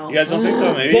 not. no. You guys don't think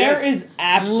so? Maybe There he is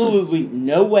absolutely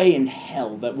no way in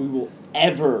hell that we will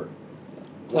ever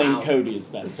claim Wow. Cody as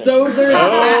best pitcher. So there's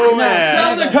Oh, So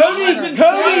man. the Cody, Cody's been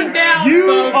thrown down, you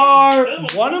folks. are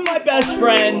one of my best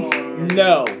friends.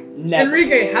 No, never.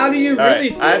 Enrique, how do you All really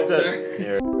right, I have feel, to. sir?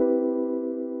 Here.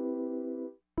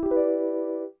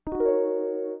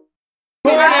 Corner.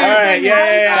 All right, right,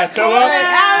 yeah. So welcome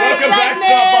back to segment.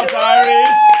 Softball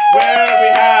Diaries, where we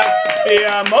have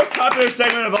the most popular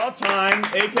segment of all time,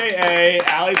 aka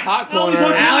Allie's Hot Corner.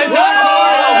 Allie's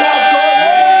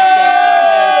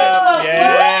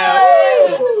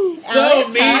Yeah. So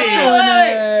meaty.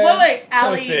 Wait.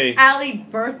 Let's see. Allie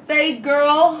birthday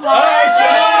girl.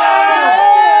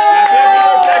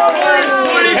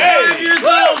 Hey! Years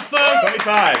old, folks.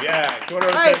 25, yeah. Quarter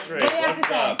of a Alright, century. what do you have to What's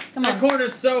say? up? Come That on.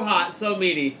 corner's so hot, so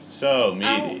meaty. So meaty. I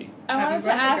Happy wanted to birthday,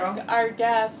 ask girl. our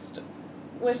guest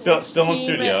with Still which in team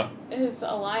studio. his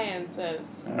alliance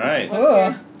is. All right. What's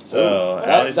your- So What's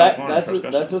Allie's Hot Corner. that's First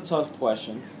question. a tough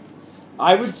question.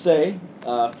 I would say,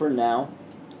 for now,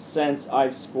 since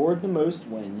I've scored the most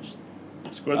wins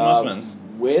Scored the most wins.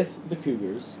 with the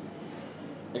Cougars,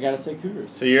 I gotta say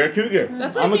Cougars. So you're a Cougar.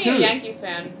 That's I'm like a being a Cougar. Yankees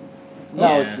fan. No,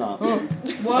 Yeah. it's not. Whoa.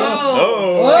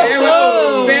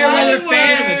 Oh. Fair weather Fighting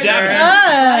fan. words.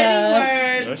 Ah.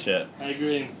 Fighting No words. shit. I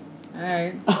agree.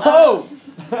 Alright. Oh!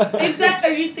 Are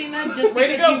you saying that just Way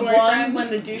to because go, you won boyfriend. when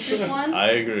the douchers won?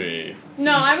 I agree.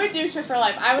 No, I'm a doucher for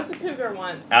life. I was a Cougar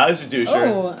once. Allie's a doucher.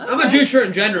 Oh, I'm a doucher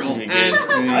in general, and the douche was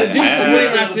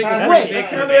winning last week. Was Wait, pretty big That's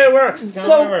for kind of me. the way it works. It's kind of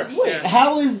the way So, it works. wait,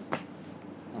 how is...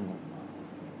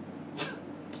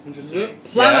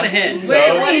 Plowing ahead. Wait,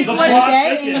 So- what is The what? plot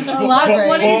Okay, thickens. elaborate.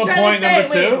 What are you Bullet trying point to say?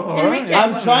 number two. Wait, All Enrique, right.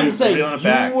 I'm trying to say, Reeling it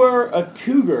back. you were a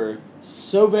Cougar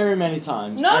so very many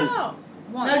times. No, and- no.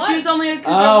 No, she was only a cougar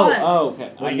Oh, once. oh,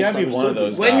 okay. Well, I you gotta be one of misunderstood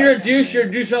those you. When you're a douche, you're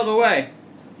a douche all the way.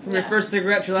 From your first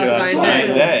cigarette to your To last your last 9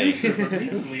 9 days. days.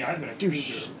 Recently, I've been a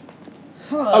Douche.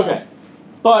 Cougar. Okay.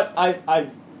 But I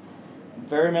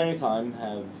very many times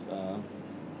have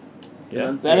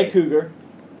Yeah. been a Cougar,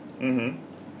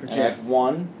 Mm-hmm. and I've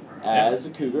won as a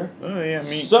Cougar. Oh yeah. I mean,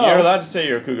 So- you're allowed to say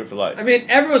you're a Cougar for life. I mean,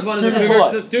 everyone's one of the Cougar for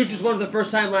Cougars. life. The douche just won for the first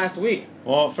time last week.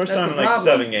 Well, first That's time the in like problem.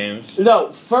 7 games.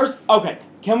 No, first, okay.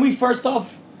 Can we first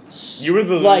off, You were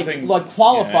the like losing.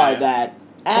 qualify Yeah. that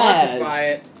Quantify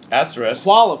as it. Asterisk.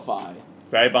 qualify?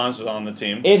 Barry Bonds was on the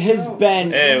team. It has been.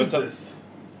 Hey, what's up?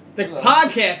 The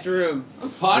podcast room.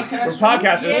 Podcast. We're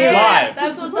podcasting. This is Yeah, live.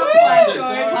 that's what's up, Black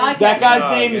Shorts. That guy's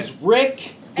Oh, name okay. is Rick.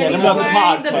 Get And him he's on the wearing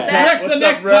the podcast. best- Next, the What's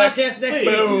next up, Rick? podcast next week.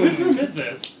 Boom. Who is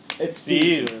this? It's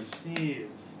Steve's.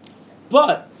 Steve's.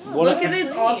 But what Look at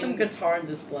his awesome guitar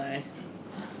display.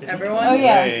 Everyone? Oh,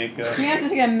 yeah. There you go. You have to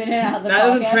take a minute out of the That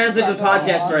doesn't podcast translate to the talk about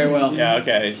podcast how very awesome well. Yeah.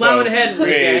 Okay. Plowing so ahead,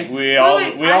 Enrique. we all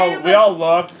Wait, I have we a- all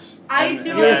looked. I and- do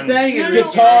and You were then- saying it. No,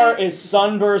 guitar is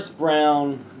sunburst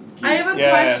brown. I have a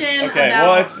Yes. question Okay. about.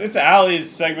 Well, it's Allie's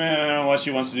segment. I don't know what she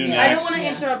wants to do Yeah. I next. don't want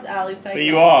to interrupt Allie's segment. But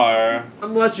you are. I'm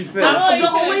gonna let you finish. But Oh, you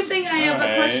the only finish. thing I have a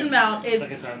Alright. question about is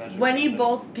Second time measure. when you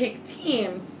both pick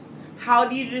teams, how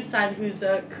do you decide who's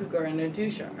a cougar and a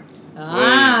doucher?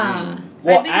 Ah.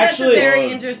 Well, I think actually, that's a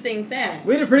very interesting thing.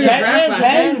 We had a pretty good draft last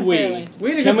can week. we? Fairly. We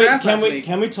had a Can good we? draft Can last we? week.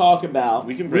 Can we talk about?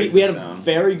 We can break We had this a down.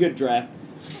 very good draft.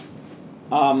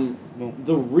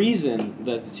 The reason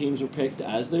that the teams were picked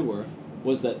as they were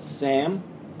was that Sam,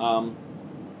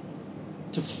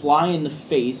 to fly in the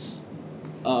face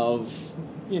of,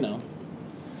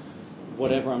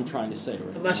 whatever I'm trying to say.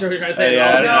 Right I'm not sure what you're trying to Hey, say. yeah,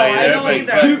 at all. No, I I don't don't know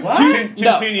either. either. What?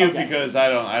 Continue okay. because I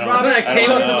don't. Robert, I came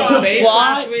don't up know. to to the face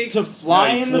last fly week. to fly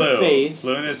No, he in the flew. face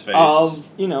Flew in his face. of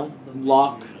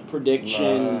luck,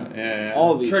 prediction, yeah.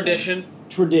 all of these Tradition.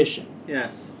 things. Tradition.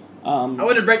 Yes. I I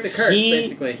wanted to break the curse,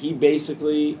 basically. He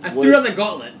basically I would- threw down the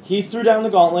gauntlet. He threw down the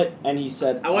gauntlet and he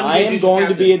said, I wanted to I be a am doucher going to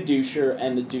captain." be a doucher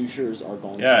and the douchers are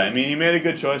going Yeah, to I mean, he made a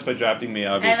good choice by drafting me,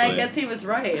 obviously. And I guess he was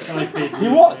right. He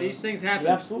was. These things He happen.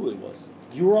 absolutely was.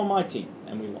 You were on my team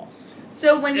and we lost.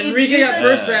 So when you Enrique do got the,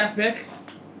 first draft pick.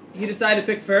 He decided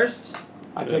to pick first.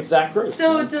 I picked Zach Cruz.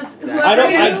 so does I whoever don't-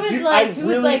 gets, Who was do- like, I who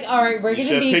was really- like, all right, we're You gonna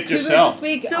should've be picked Cougars yourself. this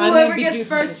week. so I'm whoever gonna be gets Dukes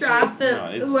first this draft, week. No,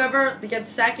 it's- whoever gets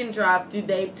second draft, do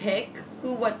they pick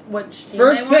which team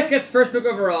First they pick want? gets first pick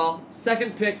overall.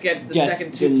 Second pick gets the Gets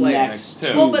second the two players. next Two.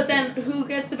 two. Well, but then who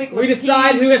gets to pick We which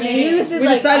decide team? who gets Maybe this is We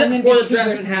like, decided I'm gonna before be the draft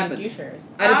Cougars even and happens. Douchers.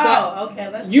 I decided. Oh, okay,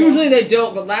 that's Usually cool. they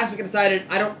don't, but last week I decided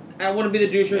I want to be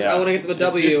the douchers. Yeah. I want to get them a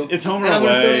W. It's home and or I'm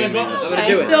gonna throw away. in the I mean, gauntlet. it's-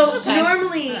 I'm gonna do it. So Okay.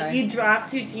 normally Alright. you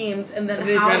draft two teams, and then And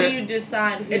then how kinda- do you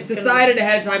decide who's It's gonna- decided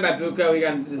ahead of time by Buko. He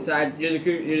got decides you're the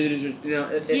douchers. You know.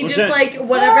 You Which just is- like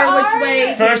whatever There which are-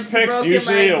 way. First his pick's broken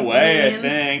usually leg away, I wins.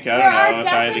 think. There I don't are know if I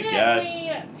had to definitely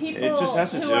guess. people It just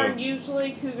has to who do. are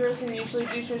usually Cougars and usually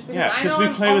douchers because Yeah, I because know we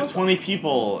I'm play with almost- 20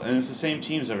 people and it's the same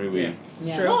teams every week.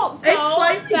 Yeah. True. Well, so It's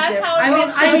slightly that's different. how it I mean,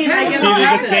 goes. I get It's either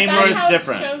the it. same that's or it's how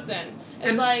different. It's chosen. It's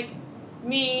And- like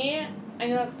me I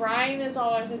know that Brian is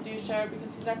always a doucher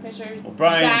because he's our pitcher. Well,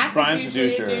 Zach Brian's is a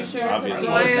usually doucher, obviously.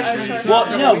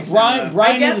 Well, no,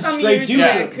 Brian is a straight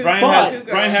Yeah, doucher. Brian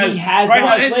has he has Brian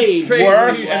not has played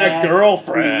work the and a last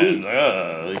girlfriend. 3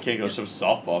 weeks. You can't go to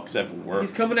softball because I have work.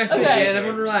 He's coming next week, Okay. man.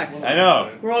 Everyone relax. I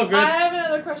know. We're all good. I have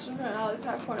another question from Alice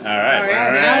Hot Corner. All right.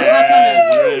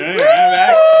 Alice The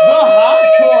hot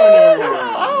corner.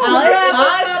 Alice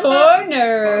Hot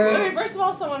Corner. Okay, first of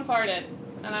all, someone farted.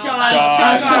 And Sean.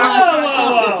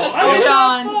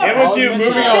 Sean. It was you.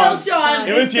 Moving on. Still Sean.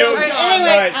 It was you. Alright, All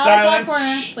anyway, right, Alice Hot silence. Corner,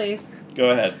 Shh. please.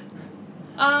 Go ahead.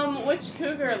 Which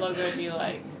Cougar logo do you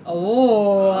like?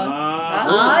 Oh.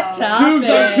 Hot Cougs on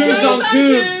topic.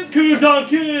 Cougs. Cougs on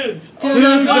kids.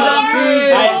 Cougs on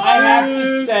Cougs. I have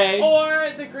to say, Or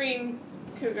the green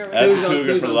Cougar. with As a the house.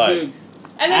 Cougar for life.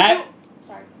 And then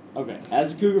sorry. okay,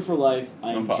 as a Cougar for life,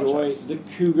 I Don't enjoy apologize. the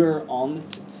Cougar on the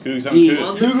Cougs on the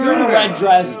Cougs. Cougar in a red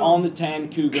dress on the tan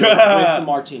Cougar with the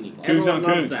martini glass. Cougs on Everyone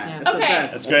loves Cougs. that. Yeah. That's the Okay. best.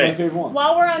 That's That's my great. favorite one.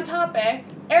 While we're on topic,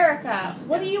 Erica,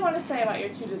 what do you want to say about your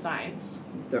 2 designs?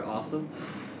 They're awesome.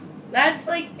 That's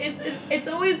like it's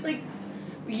always like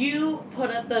you put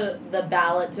up the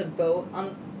ballot to vote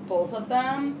on both of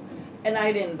them, and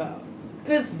I didn't vote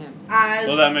because as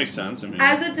Well, that makes sense. I mean,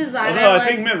 as a designer, although I like,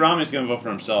 think Mitt Romney's gonna vote for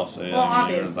himself. So yeah, well, I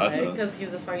mean, obviously because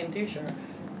he's a fucking doucher,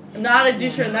 not a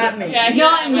doucher in that means. Yeah,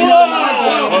 Not in Doucher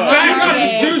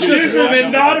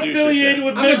woman not Doucher affiliated shit.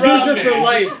 with I'm a Mitt doucher Romney. for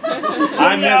life.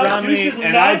 I'm Yeah, Mitt Romney, douches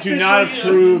and not I do not officially-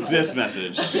 approve this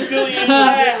message. Affiliated with All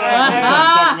right, Mitt all right, Romney. I'm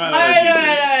talking about other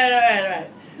douchers. Alright.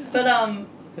 But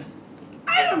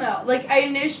I don't know. Like I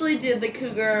initially did the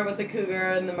cougar with the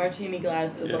cougar and the martini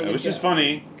glass. Yeah, Like it was a just joke.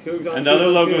 funny, Cougs on and the other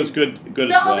Cougs. logo is good The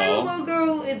as other well.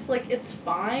 logo, it's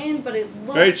fine, but it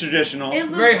looks Very traditional. It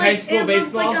looks Very like high school it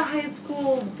baseball? looks like a high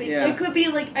school. Yeah. It could be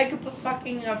like I could put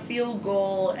fucking a field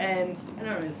goal and I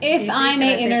don't know. If easy. I Can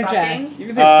may say interject. fucking? You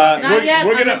can say fucking. Not yet,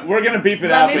 We're gonna beep it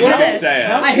let out, me but you can finish. say it.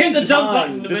 I hit the jump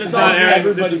button. but This it's is all not airing.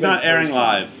 good. This is not airing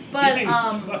live. But He thinks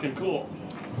it's fucking cool.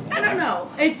 I don't know.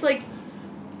 It's like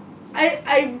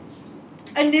I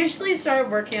initially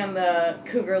started working on the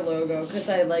cougar logo because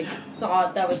I like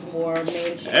thought that was more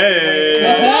mainstream.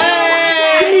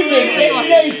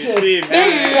 Steve,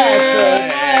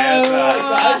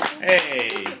 hey,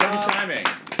 good timing.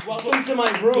 Welcome to my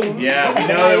room. Yeah, we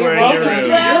know that we're in your room.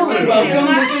 You're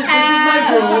welcome. This is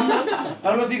my room. I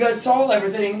don't know if you guys saw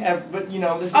everything, but you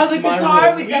know this is Oh, the my guitar.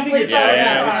 room. We definitely saw the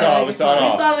Yeah, guitar. we saw it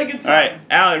all. We saw the guitar. All right,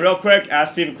 Allie, real quick,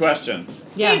 ask Steve a question.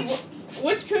 Steve,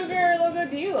 which Cougar logo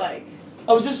do you like?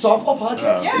 Oh, is this a softball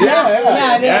podcast?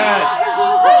 Yeah, it is.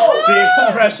 Yes. Steve,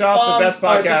 fresh off the best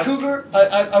alright, podcast. the cougar.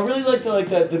 I really like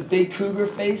the big cougar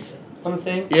face on the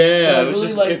thing. Yeah, I it's really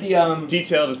just like it's the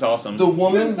detailed. It's awesome. the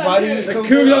woman Cougs on riding Cougs. the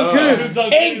cougar. Cougs on Oh.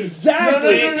 Cougs.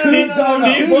 Exactly.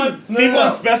 Steve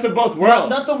wants best of both worlds.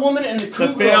 Not the woman and the The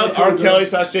cougar. failed R. Kelly /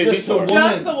 Jay-Z Just the tour. woman.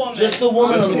 Just the woman. Just the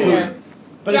woman Just on the the cougar. woman.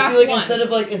 But I Draft feel like one.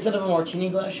 instead of a martini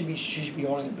glass, she should be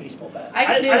holding a baseball bat. I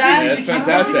can do I that. think That's she should keep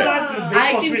fantastic. the I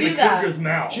baseball can should be do the that. Cougar's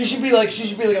mouth. She should be like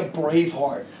a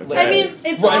Braveheart. Like, I mean,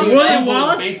 it's riding all a William cougar with a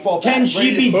Wallace? baseball bat, Can she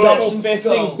ready to be smash double some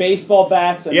fisting skulls. baseball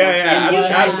bats? And Yeah, martini yeah, If you glass? guys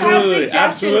have absolutely, suggestions,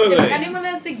 absolutely. If anyone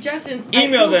has suggestions,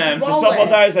 Email I will them to roll it.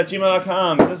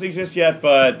 softballdiaries@gmail.com. It doesn't exist yet,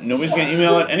 but nobody's gonna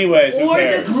email it anyways. Who Or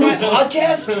cares? just- Group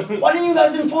podcast? Why didn't you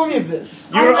guys inform me of this?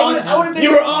 You were on. I would've been You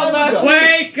were here on a while last ago.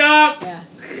 Wake up! Yeah.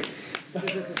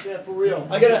 Yeah, for real.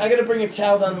 I gotta bring a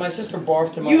towel down. My sister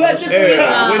barfed in my You had house. to Hey,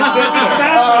 bring- which sister?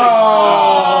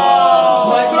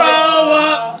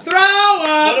 Throw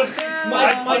up!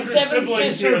 My seventh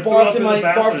sister barfed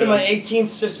in my 18th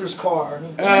sister's car.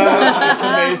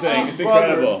 It's amazing. It's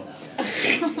incredible. All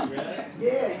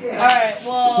right.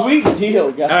 Well. Sweet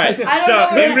deal, guys. All right, I don't so know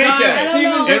where Enrique, I don't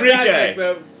know.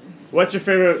 Enrique, what's your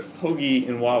favorite hoagie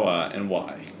in Wawa and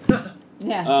why?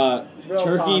 Yeah.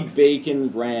 Turkey,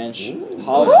 bacon, ranch, Man.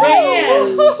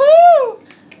 jalapenos, Look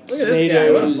at this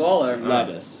guy, what a tomatoes, baller.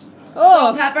 lettuce,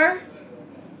 Oh. Pepper.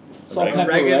 salt,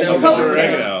 pepper, Oregano. oregano.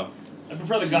 Oregano. I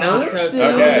prefer the No Gardner. toast.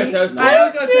 Okay. No toast. I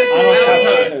don't go toast. I don't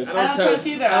toast. I don't toast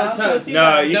either. I don't toast either.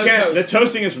 No, you No can't. toast. The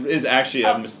toasting is actually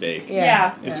a mistake.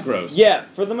 Yeah. It's gross. Yeah,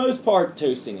 for the most part,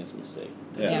 toasting is a mistake.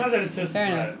 Yeah. Sometimes I just toast Fair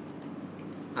bread. enough.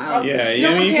 I don't Yeah, No I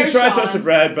one mean, you can cares, try Sean. toasted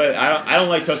bread, but I don't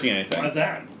like toasting Why anything. is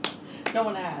that? No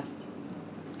one asked.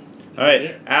 All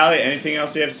right, Allie, anything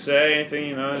else you have to say?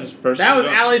 Anything, just personal? That was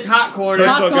Allie's hot corner.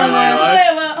 Personal Hot going on in your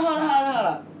life? Wait, hold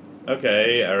on.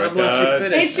 Okay, I'll let you Erica.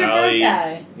 finish. It's your Allie.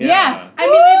 birthday. Yeah. I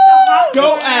mean, it's a hot Go,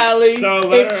 corner. Allie. So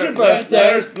let it's her, your let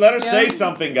birthday. her say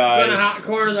something, guys. Go in a hot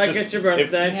corner like it's your birthday.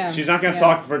 If Yeah. She's not gonna Yeah.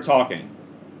 talk for talking.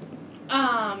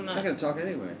 I'm not gonna talk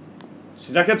anyway.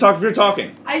 She's not gonna talk if you're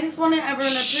talking. I just want everyone to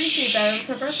appreciate that it's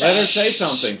her birthday. Let her say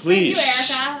something, please. Thank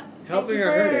you, Erica. Helping Thank or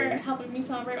you for hurting? helping me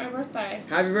celebrate my birthday.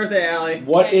 Happy birthday, Allie.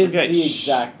 What is Okay, the shh.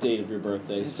 exact date of your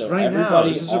birthday? So right now. everybody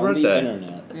This is her on the birthday.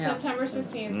 internet. Yeah. September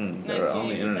 16th, They're on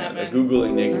the internet. They're 1987.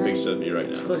 googling Naked Big Shit Me right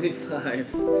now.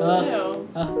 25. Ew.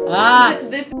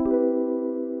 This All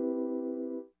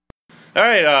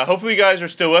right. Hopefully, you guys are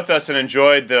still with us and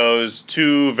enjoyed those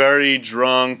two very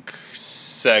drunk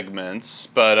segments.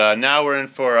 But now we're in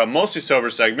for a mostly sober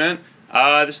segment.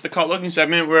 This is the caught looking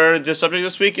segment where the subject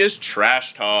this week is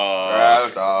trash talk.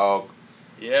 Trash talk.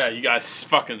 Yeah, you guys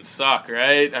fucking suck,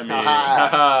 right? I mean,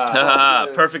 Haha,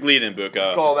 perfect lead in,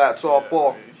 Buka. Call that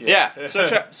softball. Yeah.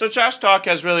 So trash talk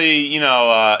has really,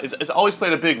 it's always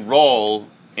played a big role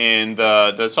in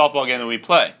the softball game that we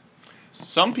play.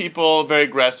 Some people very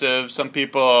aggressive. Some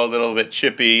people a little bit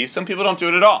chippy. Some people don't do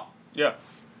it at all. yeah.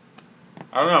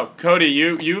 I don't know, Cody.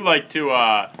 You like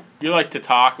to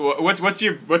talk. What's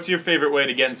your favorite way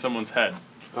to get in someone's head?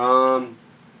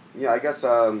 Yeah, I guess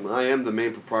I am the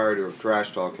main proprietor of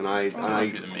Trash Talk, and I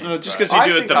Just because you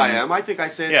do it think the I am. I think I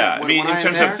say it. Yeah, when, I mean, when in I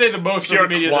terms am of I'd say the most pure social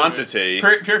media quantity.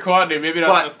 Pure quantity, maybe not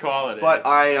But- just quality. But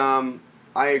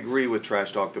I agree with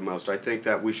Trash Talk the most. I think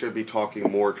that we should be talking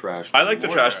more trash. I like the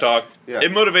More trash talk. Yeah.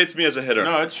 It motivates me as a hitter.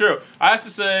 No, it's true. I have to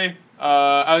say,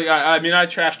 I mean, I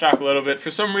trash talk a little bit.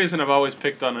 For some reason, I've always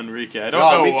picked on Enrique. I don't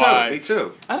know me why. too. Me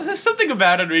too. There's something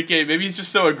about Enrique. Maybe he's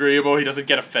just so agreeable. He doesn't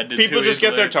get offended. People too just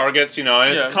get their easily. targets, and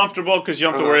it's Yeah. comfortable because you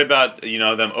don't have to worry about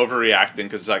them overreacting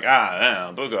because it's like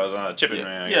Buka's chipping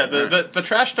me. Yeah, the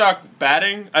trash talk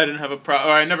batting, I didn't have a problem.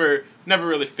 Or I never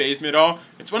really phased me at all.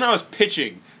 It's when I was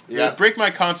pitching. Yeah. It would break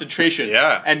my concentration.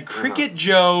 Yeah. And Cricket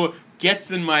Joe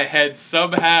gets in my head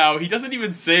somehow. He doesn't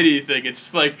even say anything. It's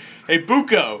just like, hey,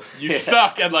 Buko, you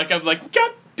suck. And I'm like,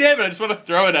 God damn it, I just want to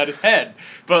throw it at his head.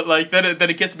 But then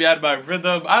it gets me out of my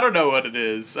rhythm. I don't know what it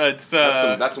is. It's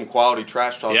That's some quality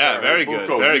trash talk. Yeah, there. very Hey, good,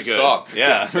 Buko, very you good. Suck.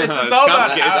 Yeah, It's all about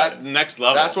complicated. how- It's next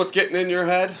level. That's what's getting in your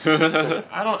head.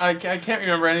 I can't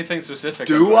remember anything specific.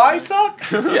 Do I suck?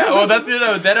 Yeah, well, that's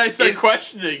then I start Is-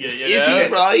 questioning it. Is he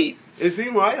right? Is he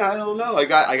right? I don't know. I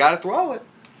got to throw it.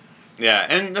 Yeah,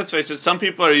 and let's face it, some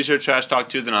people are easier to trash talk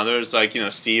to than others. Like,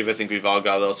 Steve, I think we've all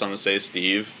got a little something to say to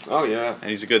Steve. Oh, yeah.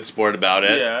 And he's a good sport about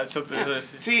it. Yeah,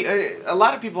 See, a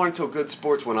lot of people aren't so good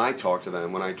sports when I talk to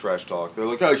them, when I trash talk. They're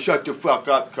like, oh, shut the fuck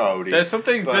up, Cody. There's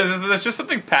something. But- There's just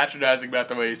something patronizing about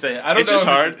the way you say it. I don't It's know. just if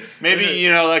hard. Maybe,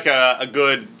 like a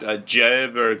good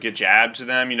jab or a good jab to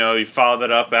them. You follow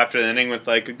that up after the inning with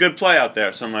like a good play out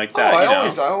there, something like that. I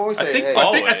always say, hey.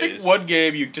 I think one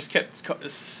game you just kept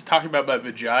talking about my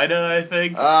vagina. I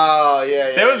think. Oh,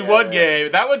 yeah. There was one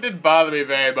game that one didn't bother me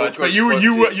very much, but you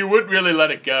wouldn't really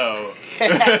let it go. I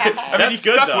mean, That's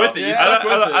you good stuck though. with it. You I, stuck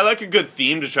with it. I like a good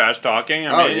theme to trash talking.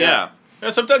 I mean, yeah.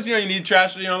 Sometimes you need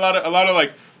trash. A lot of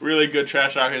like really good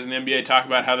trash talkers in the NBA talk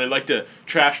about how they like to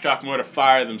trash talk more to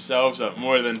fire themselves up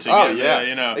more than to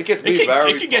get. It gets me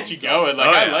very. It can get you going. Like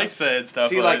I like saying stuff.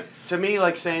 See, like to me,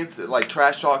 like saying like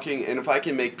trash talking, and if I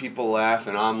can make people laugh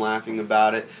and I'm laughing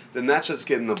about it, then that's just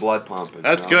getting the blood pumping.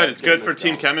 That's good. It's good for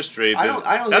team chemistry. I don't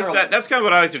That's kind of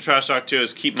what I like to trash talk too.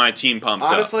 Is keep my team pumped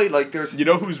up. Honestly, like there's. You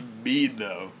know who's mean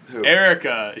though? Who?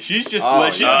 Erica. She's just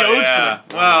she Oh, goes yeah. for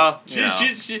it. Well,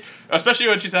 she especially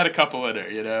when she's had a couple in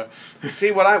her.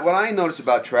 See, what I notice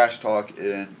about trash talk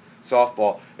in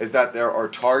softball is that there are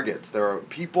targets. There are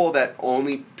people that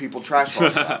only people trash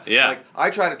talk about. Yeah. Like I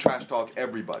try to trash talk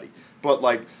everybody, but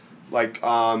like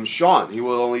Sean, he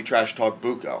will only trash talk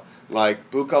Buko.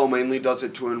 Like Buko mainly does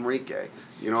it to Enrique.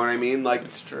 You know what I mean? Like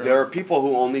there are people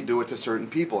who only do it to certain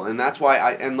people, and that's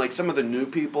why like some of the new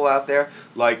people out there,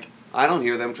 like I don't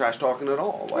hear them trash talking at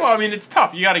all. Like, Well, I mean, it's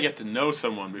tough. You got to get to know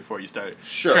someone before you start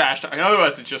trash talking.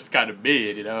 Otherwise, it's just kind of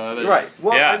mean, Right.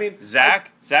 Well, yeah. I mean,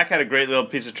 Zach had a great little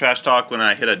piece of trash talk when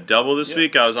I hit a double this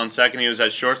week. I was on second. He was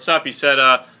at shortstop. He said,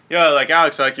 like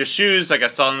Alex, I like your shoes. Like I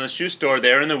saw them in the shoe store.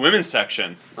 They're in the women's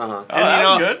section. Uh-huh.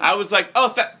 And good. I was like,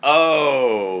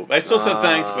 I still said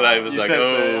thanks, but I was You like,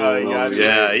 said, he got you.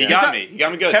 yeah, he got me. He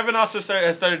got me good. Kevin also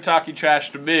started talking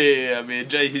trash to me. I mean,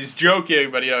 he's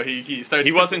joking, but he starts.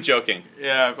 He wasn't joking.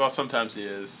 Yeah, well, sometimes he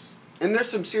is. And there's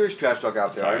some serious trash talk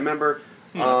out there. I remember,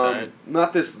 that's all right.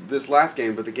 not this last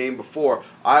game, but the game before,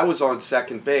 I was on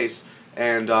second base,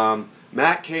 and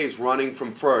Matt Kay's running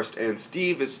from first, and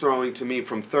Steve is throwing to me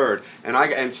from third,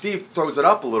 and Steve throws it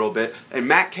up a little bit, and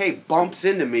Matt Kay bumps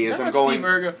into me as I'm going. Steve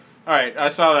Ergo. All right, I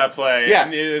saw that play. Yeah.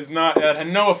 And it had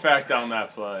no effect on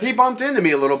that play. He bumped into me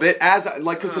a little bit because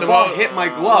the ball hit my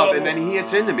glove, and then he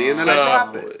hits into me, and then I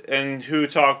drop it. And who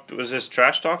talked? Was this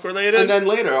trash talk related? And then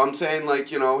later, I'm saying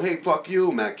hey, fuck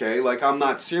you, Matt K. Like I'm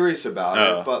not serious about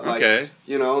it, but okay.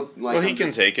 Well, he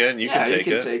can take it. You can take it.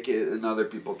 he can take it, and other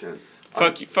people can.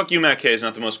 Fuck you, Matt K. is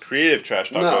not the most creative trash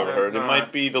talk I've ever heard. It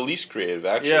might be the least creative,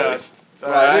 actually. Yeah.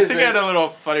 I think I had a little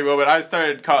funny moment.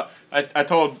 I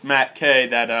told Matt K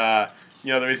that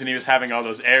the reason he was having all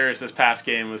those errors this past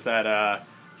game was that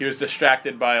he was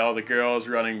distracted by all the girls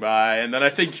running by, and then I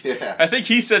think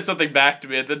he said something back to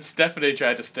me, and then Stephanie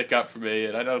tried to stick up for me,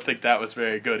 and I don't think that was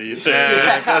very good either.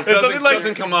 Yeah,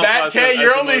 doesn't come off Matt K,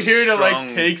 you're only here to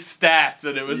take stats,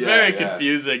 and it was very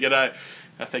confusing, and I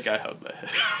think I held my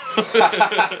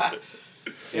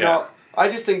head. I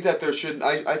just think that there should.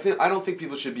 I don't think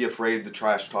people should be afraid to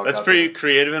trash talk. That's pretty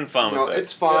creative and fun. With it.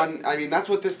 It's fun. Yeah. I mean, that's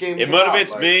what this game is about. It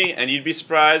motivates me, and you'd be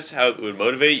surprised how it would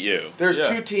motivate you. There's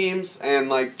two teams,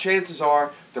 and chances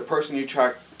are the person you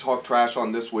talk trash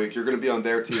on this week, you're going to be on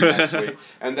their team next week,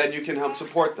 and then you can help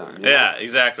support them. Yeah,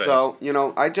 exactly. So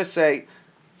I just say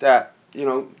that.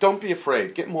 Don't be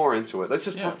afraid. Get more into it. This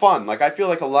is for fun. I feel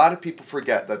like a lot of people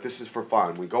forget that this is for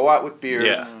fun. We go out with beers.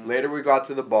 Yeah. Later we go out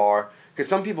to the bar. Because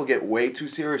some people get way too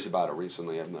serious about it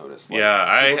recently, I've noticed.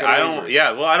 I don't.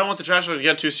 Yeah, well, I don't want the trash talk to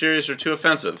get too serious or too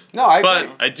offensive. No, I agree.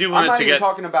 But I do want it to get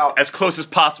talking about as close as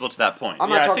possible to that point. I'm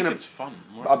not talking it's fun.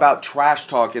 About trash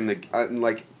talk in the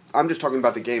I'm just talking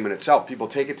about the game in itself. People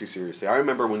take it too seriously. I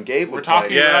remember when Gabe would we're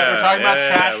talking about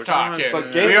trash talk here.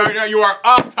 But you are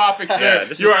off topic, sir.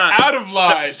 You are out of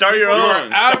line. Start your own. You are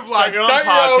out of line. Start your own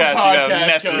podcast. You got a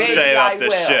message to say about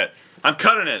this shit. I'm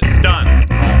cutting it. It's done.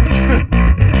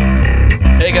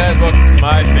 Hey guys, welcome to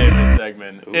my favorite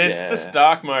segment. It's the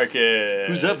stock market.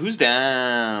 Who's up? Who's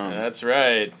down? That's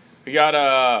right. We got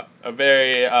a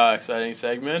very exciting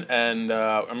segment, and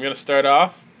I'm going to start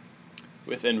off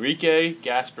with Enrique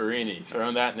Gasparini,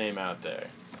 throwing that name out there.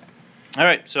 All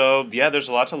right, so there's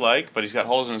a lot to like, but he's got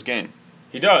holes in his game.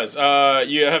 He does.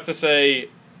 You have to say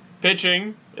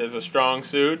pitching is a strong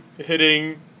suit,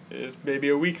 hitting is maybe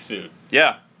a weak suit.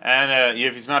 Yeah, and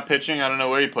if he's not pitching, I don't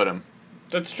know where you put him.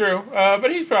 That's true, but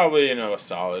he's probably a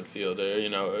solid fielder.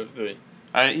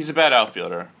 He's a bad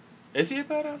outfielder. Is he a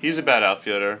bad outfielder? He's a bad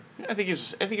outfielder. I think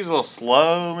he's a little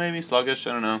slow, maybe sluggish.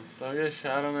 I don't know. Sluggish?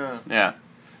 I don't know. Yeah.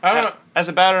 I don't know. As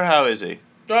a batter, how is he?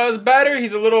 As a batter,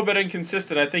 he's a little bit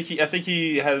inconsistent. I think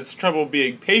he has trouble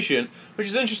being patient, which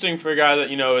is interesting for a guy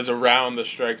that is around the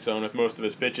strike zone with most of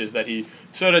his pitches. That he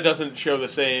sort of doesn't show the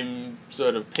same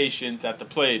sort of patience at the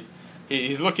plate.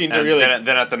 He's looking to really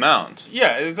then at the mound.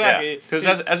 Yeah, exactly. Because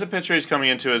as a pitcher, he's coming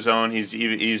into his own. He's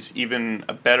even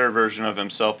a better version of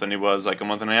himself than he was a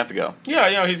month and a half ago.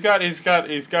 Yeah, he's got a couple.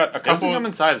 He doesn't come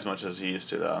inside as much as he used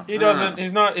to, though. He doesn't.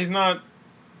 He's not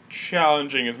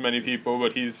challenging as many people,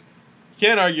 but you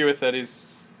can't argue with that. He's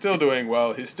still doing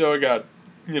well. He's still got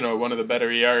one of the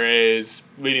better ERAs,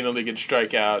 leading the league in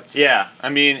strikeouts. Yeah, I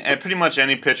mean, and pretty much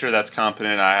any pitcher that's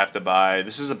competent, I have to buy.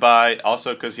 This is a buy,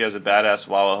 also because he has a badass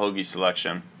Walla Hoagie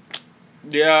selection.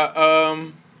 Yeah,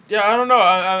 I don't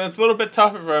know. It's a little bit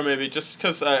tougher for him, maybe, just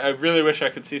because I really wish I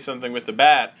could see something with the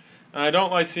bat. And I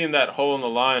don't like seeing that hole in the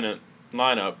lineup.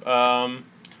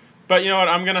 But you know what?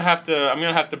 I'm gonna have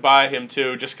to buy him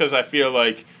too, just because I feel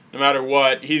like no matter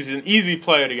what, he's an easy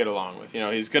player to get along with.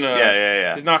 He's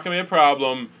gonna he's not gonna be a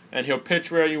problem, and he'll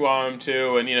pitch where you want him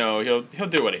to, and he'll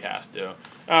do what he has to.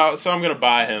 So I'm gonna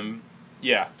buy him.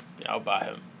 Yeah, I'll buy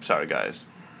him. Sorry, guys.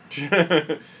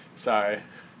 Sorry.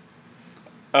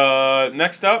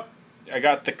 Next up, I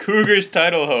got the Cougars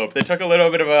title hope. They took a little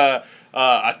bit of a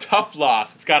tough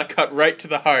loss. It's got to cut right to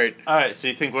the heart. All right, so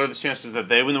you think what are the chances that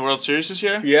they win the World Series this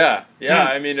year? Yeah.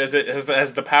 I mean, has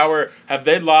the power? Have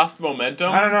they lost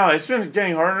momentum? I don't know. It's been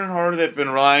getting harder and harder. They've been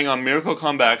relying on miracle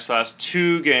comebacks last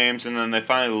 2 games, and then they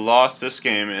finally lost this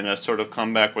game in a sort of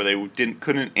comeback where they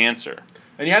couldn't answer.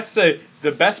 And you have to say,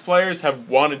 the best players have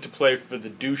wanted to play for the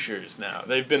Douchers now.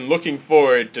 They've been looking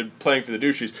forward to playing for the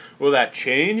Douchers. Will that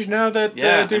change now that the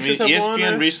Douchers have won?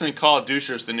 ESPN recently called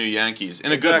Douchers the new Yankees,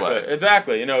 in a good way.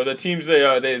 Exactly. The teams,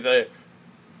 the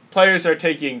players are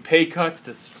taking pay cuts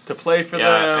to play for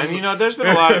them. And there's been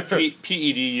a lot of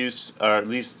PED use, or at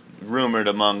least rumored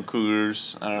among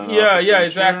Cougars. I don't know. Yeah,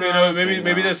 exactly.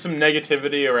 Maybe there's some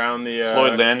negativity around the.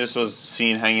 Floyd Landis was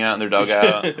seen hanging out in their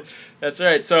dugout. That's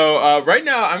right. So right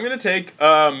now, I'm gonna take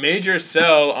a major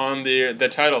sell on the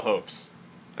title hopes.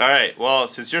 All right. Well,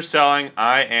 since you're selling,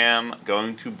 I am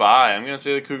going to buy. I'm gonna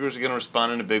say the Cougars are gonna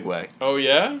respond in a big way. Oh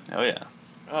yeah. Oh yeah.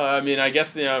 I mean, I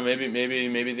guess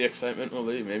maybe the excitement will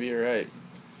leave. Maybe you're right.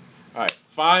 All right.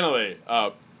 Finally,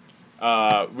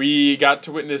 we got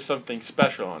to witness something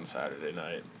special on Saturday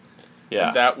night. Yeah.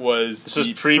 And that was This was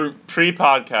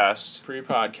pre-podcast.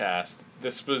 Pre-podcast.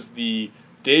 This was the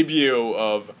debut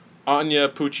of Anya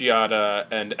Pucciata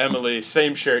and Emily,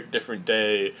 same shirt, different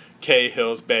day,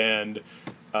 Cahill's band.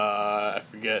 I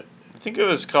forget. I think it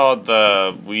was called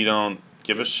the We Don't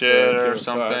Give a Shit Give or a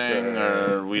something, fuck,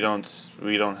 or we don't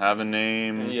have a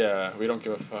name. Yeah, We Don't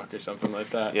Give a Fuck or something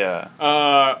like that. Yeah.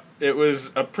 It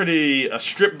was a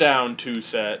stripped down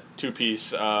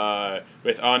two-piece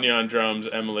with Anya on drums,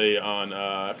 Emily on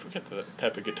I forget the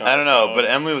type of guitar. I don't know, it's but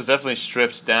called. Emily was definitely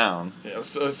stripped down. Yeah,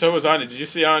 so was Anya. Did you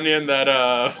see Anya in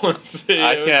that one scene?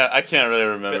 I can't really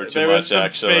remember too there much was some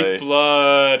actually. fake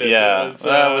blood. And Yeah, it was,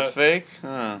 that was fake.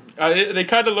 Huh. They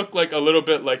kind of looked like a little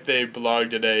bit like they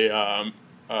belonged in a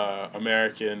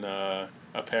American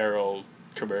apparel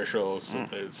commercial.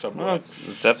 Somewhere. Well,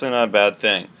 it's definitely not a bad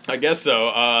thing. I guess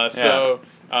so.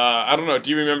 I don't know. Do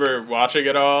you remember watching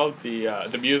it all?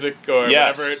 The music or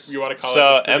whatever you want to call it.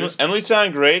 So Emily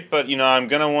sounded great, but I'm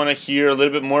gonna want to hear a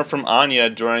little bit more from Anya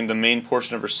during the main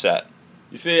portion of her set.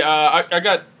 You see, I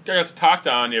got to talk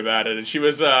to Anya about it, and she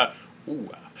was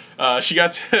she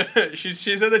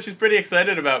said that she's pretty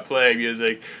excited about playing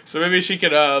music, so maybe she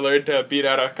could learn to beat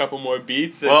out a couple more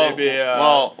beats and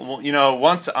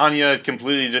once Anya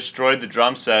completely destroyed the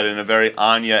drum set in a very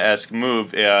Anya-esque move,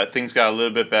 things got a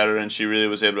little bit better, and she really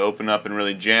was able to open up and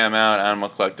really jam out Animal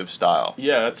Collective style.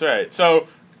 Yeah, that's right. So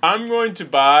I'm going to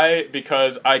buy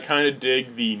because I kind of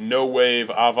dig the no-wave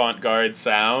avant-garde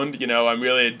sound. I'm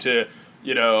really into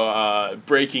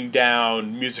breaking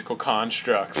down musical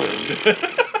constructs.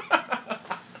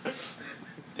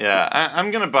 Yeah,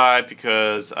 I'm going to buy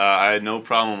because I had no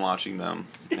problem watching them.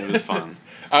 It was fun.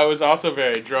 I was also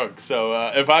very drunk,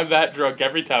 so if I'm that drunk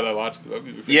every time I watch the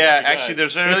movie... Yeah, actually,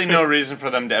 there's really no reason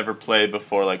for them to ever play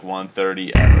before,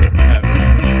 1:30 ever.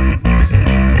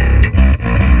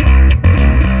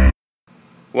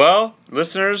 Well,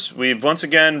 listeners, we've once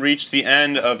again reached the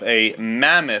end of a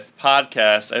mammoth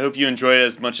podcast. I hope you enjoyed it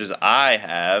as much as I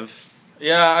have.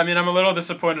 Yeah, I mean, I'm a little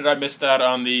disappointed I missed out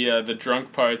on the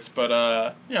drunk parts, but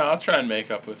I'll try and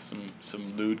make up with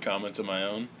some lewd comments of my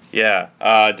own. Yeah,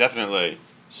 definitely.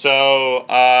 So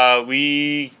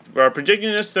we are predicting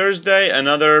this Thursday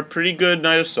another pretty good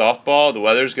night of softball. The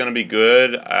weather's going to be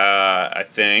good, I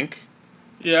think.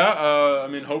 Yeah,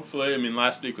 hopefully.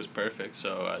 Last week was perfect,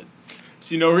 so I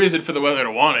see no reason for the weather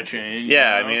to want to change.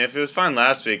 Yeah, if it was fine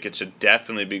last week, it should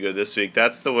definitely be good this week.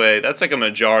 That's the way. That's like a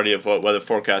majority of what weather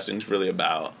forecasting is really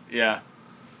about. Yeah.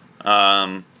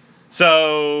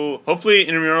 So hopefully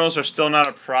intramurals are still not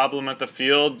a problem at the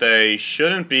field. They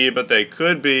shouldn't be, but they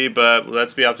could be. But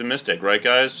let's be optimistic, right,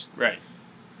 guys? Right.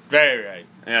 Very right.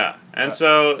 Yeah, and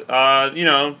so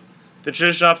the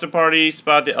traditional after party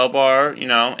spot at the L Bar,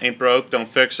 ain't broke, don't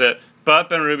fix it. But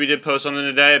Ben Ruby did post something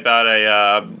today about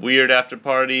a weird after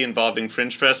party involving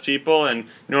Fringe Fest people, and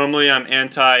normally I'm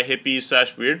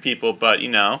anti-hippie/weird people, but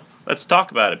let's talk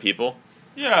about it, people.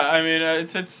 Yeah,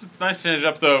 it's nice to change it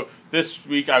up, though. This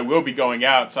week I will be going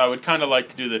out, so I would kind of like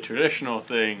to do the traditional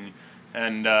thing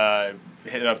and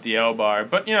hit up the L Bar.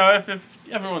 But, if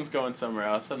everyone's going somewhere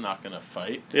else, I'm not going to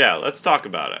fight. Yeah, let's talk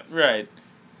about it. Right.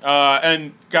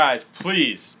 And, guys,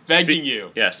 please, begging you.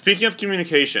 Yeah, speaking of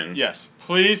communication. Yes,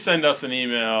 please send us an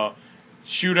email.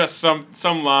 Shoot us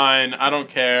some line, I don't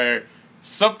care.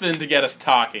 Something to get us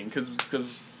talking,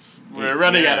 because we're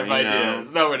running out of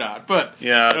ideas. No, we're not. But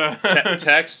yeah,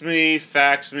 text me,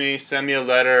 fax me, send me a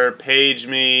letter, page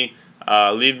me,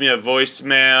 leave me a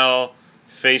voicemail,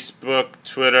 Facebook,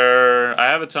 Twitter. I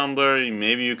have a Tumblr.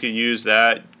 Maybe you could use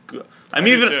that. I'm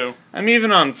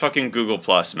even on fucking Google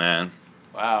Plus, man.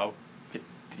 Wow,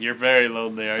 you're very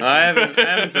lonely, aren't you? I haven't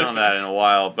been on that in a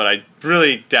while, but I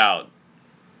really doubt.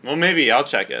 Well, maybe I'll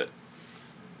check it.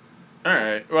 All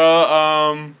right.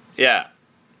 Well, yeah.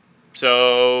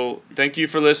 So, thank you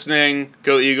for listening.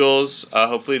 Go Eagles.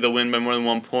 Hopefully they'll win by more than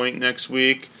 1 point next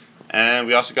week. And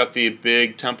we also got the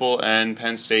big Temple and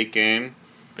Penn State game.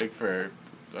 Big for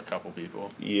a couple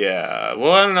people. Yeah.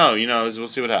 Well, I don't know. We'll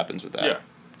see what happens with that. Yeah.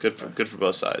 Good for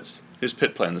both sides. Who's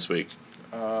Pitt playing this week?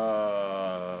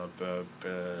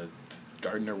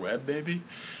 Gardner Webb, maybe?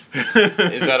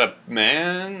 Is that a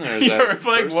man? Or is that we're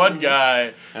playing person? One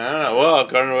guy. I don't know. Well,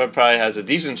 Gardner Webb probably has a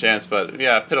decent chance, but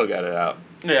yeah, Pitt will get it out.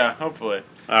 Yeah, hopefully.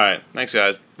 All right. Thanks,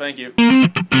 guys. Thank you.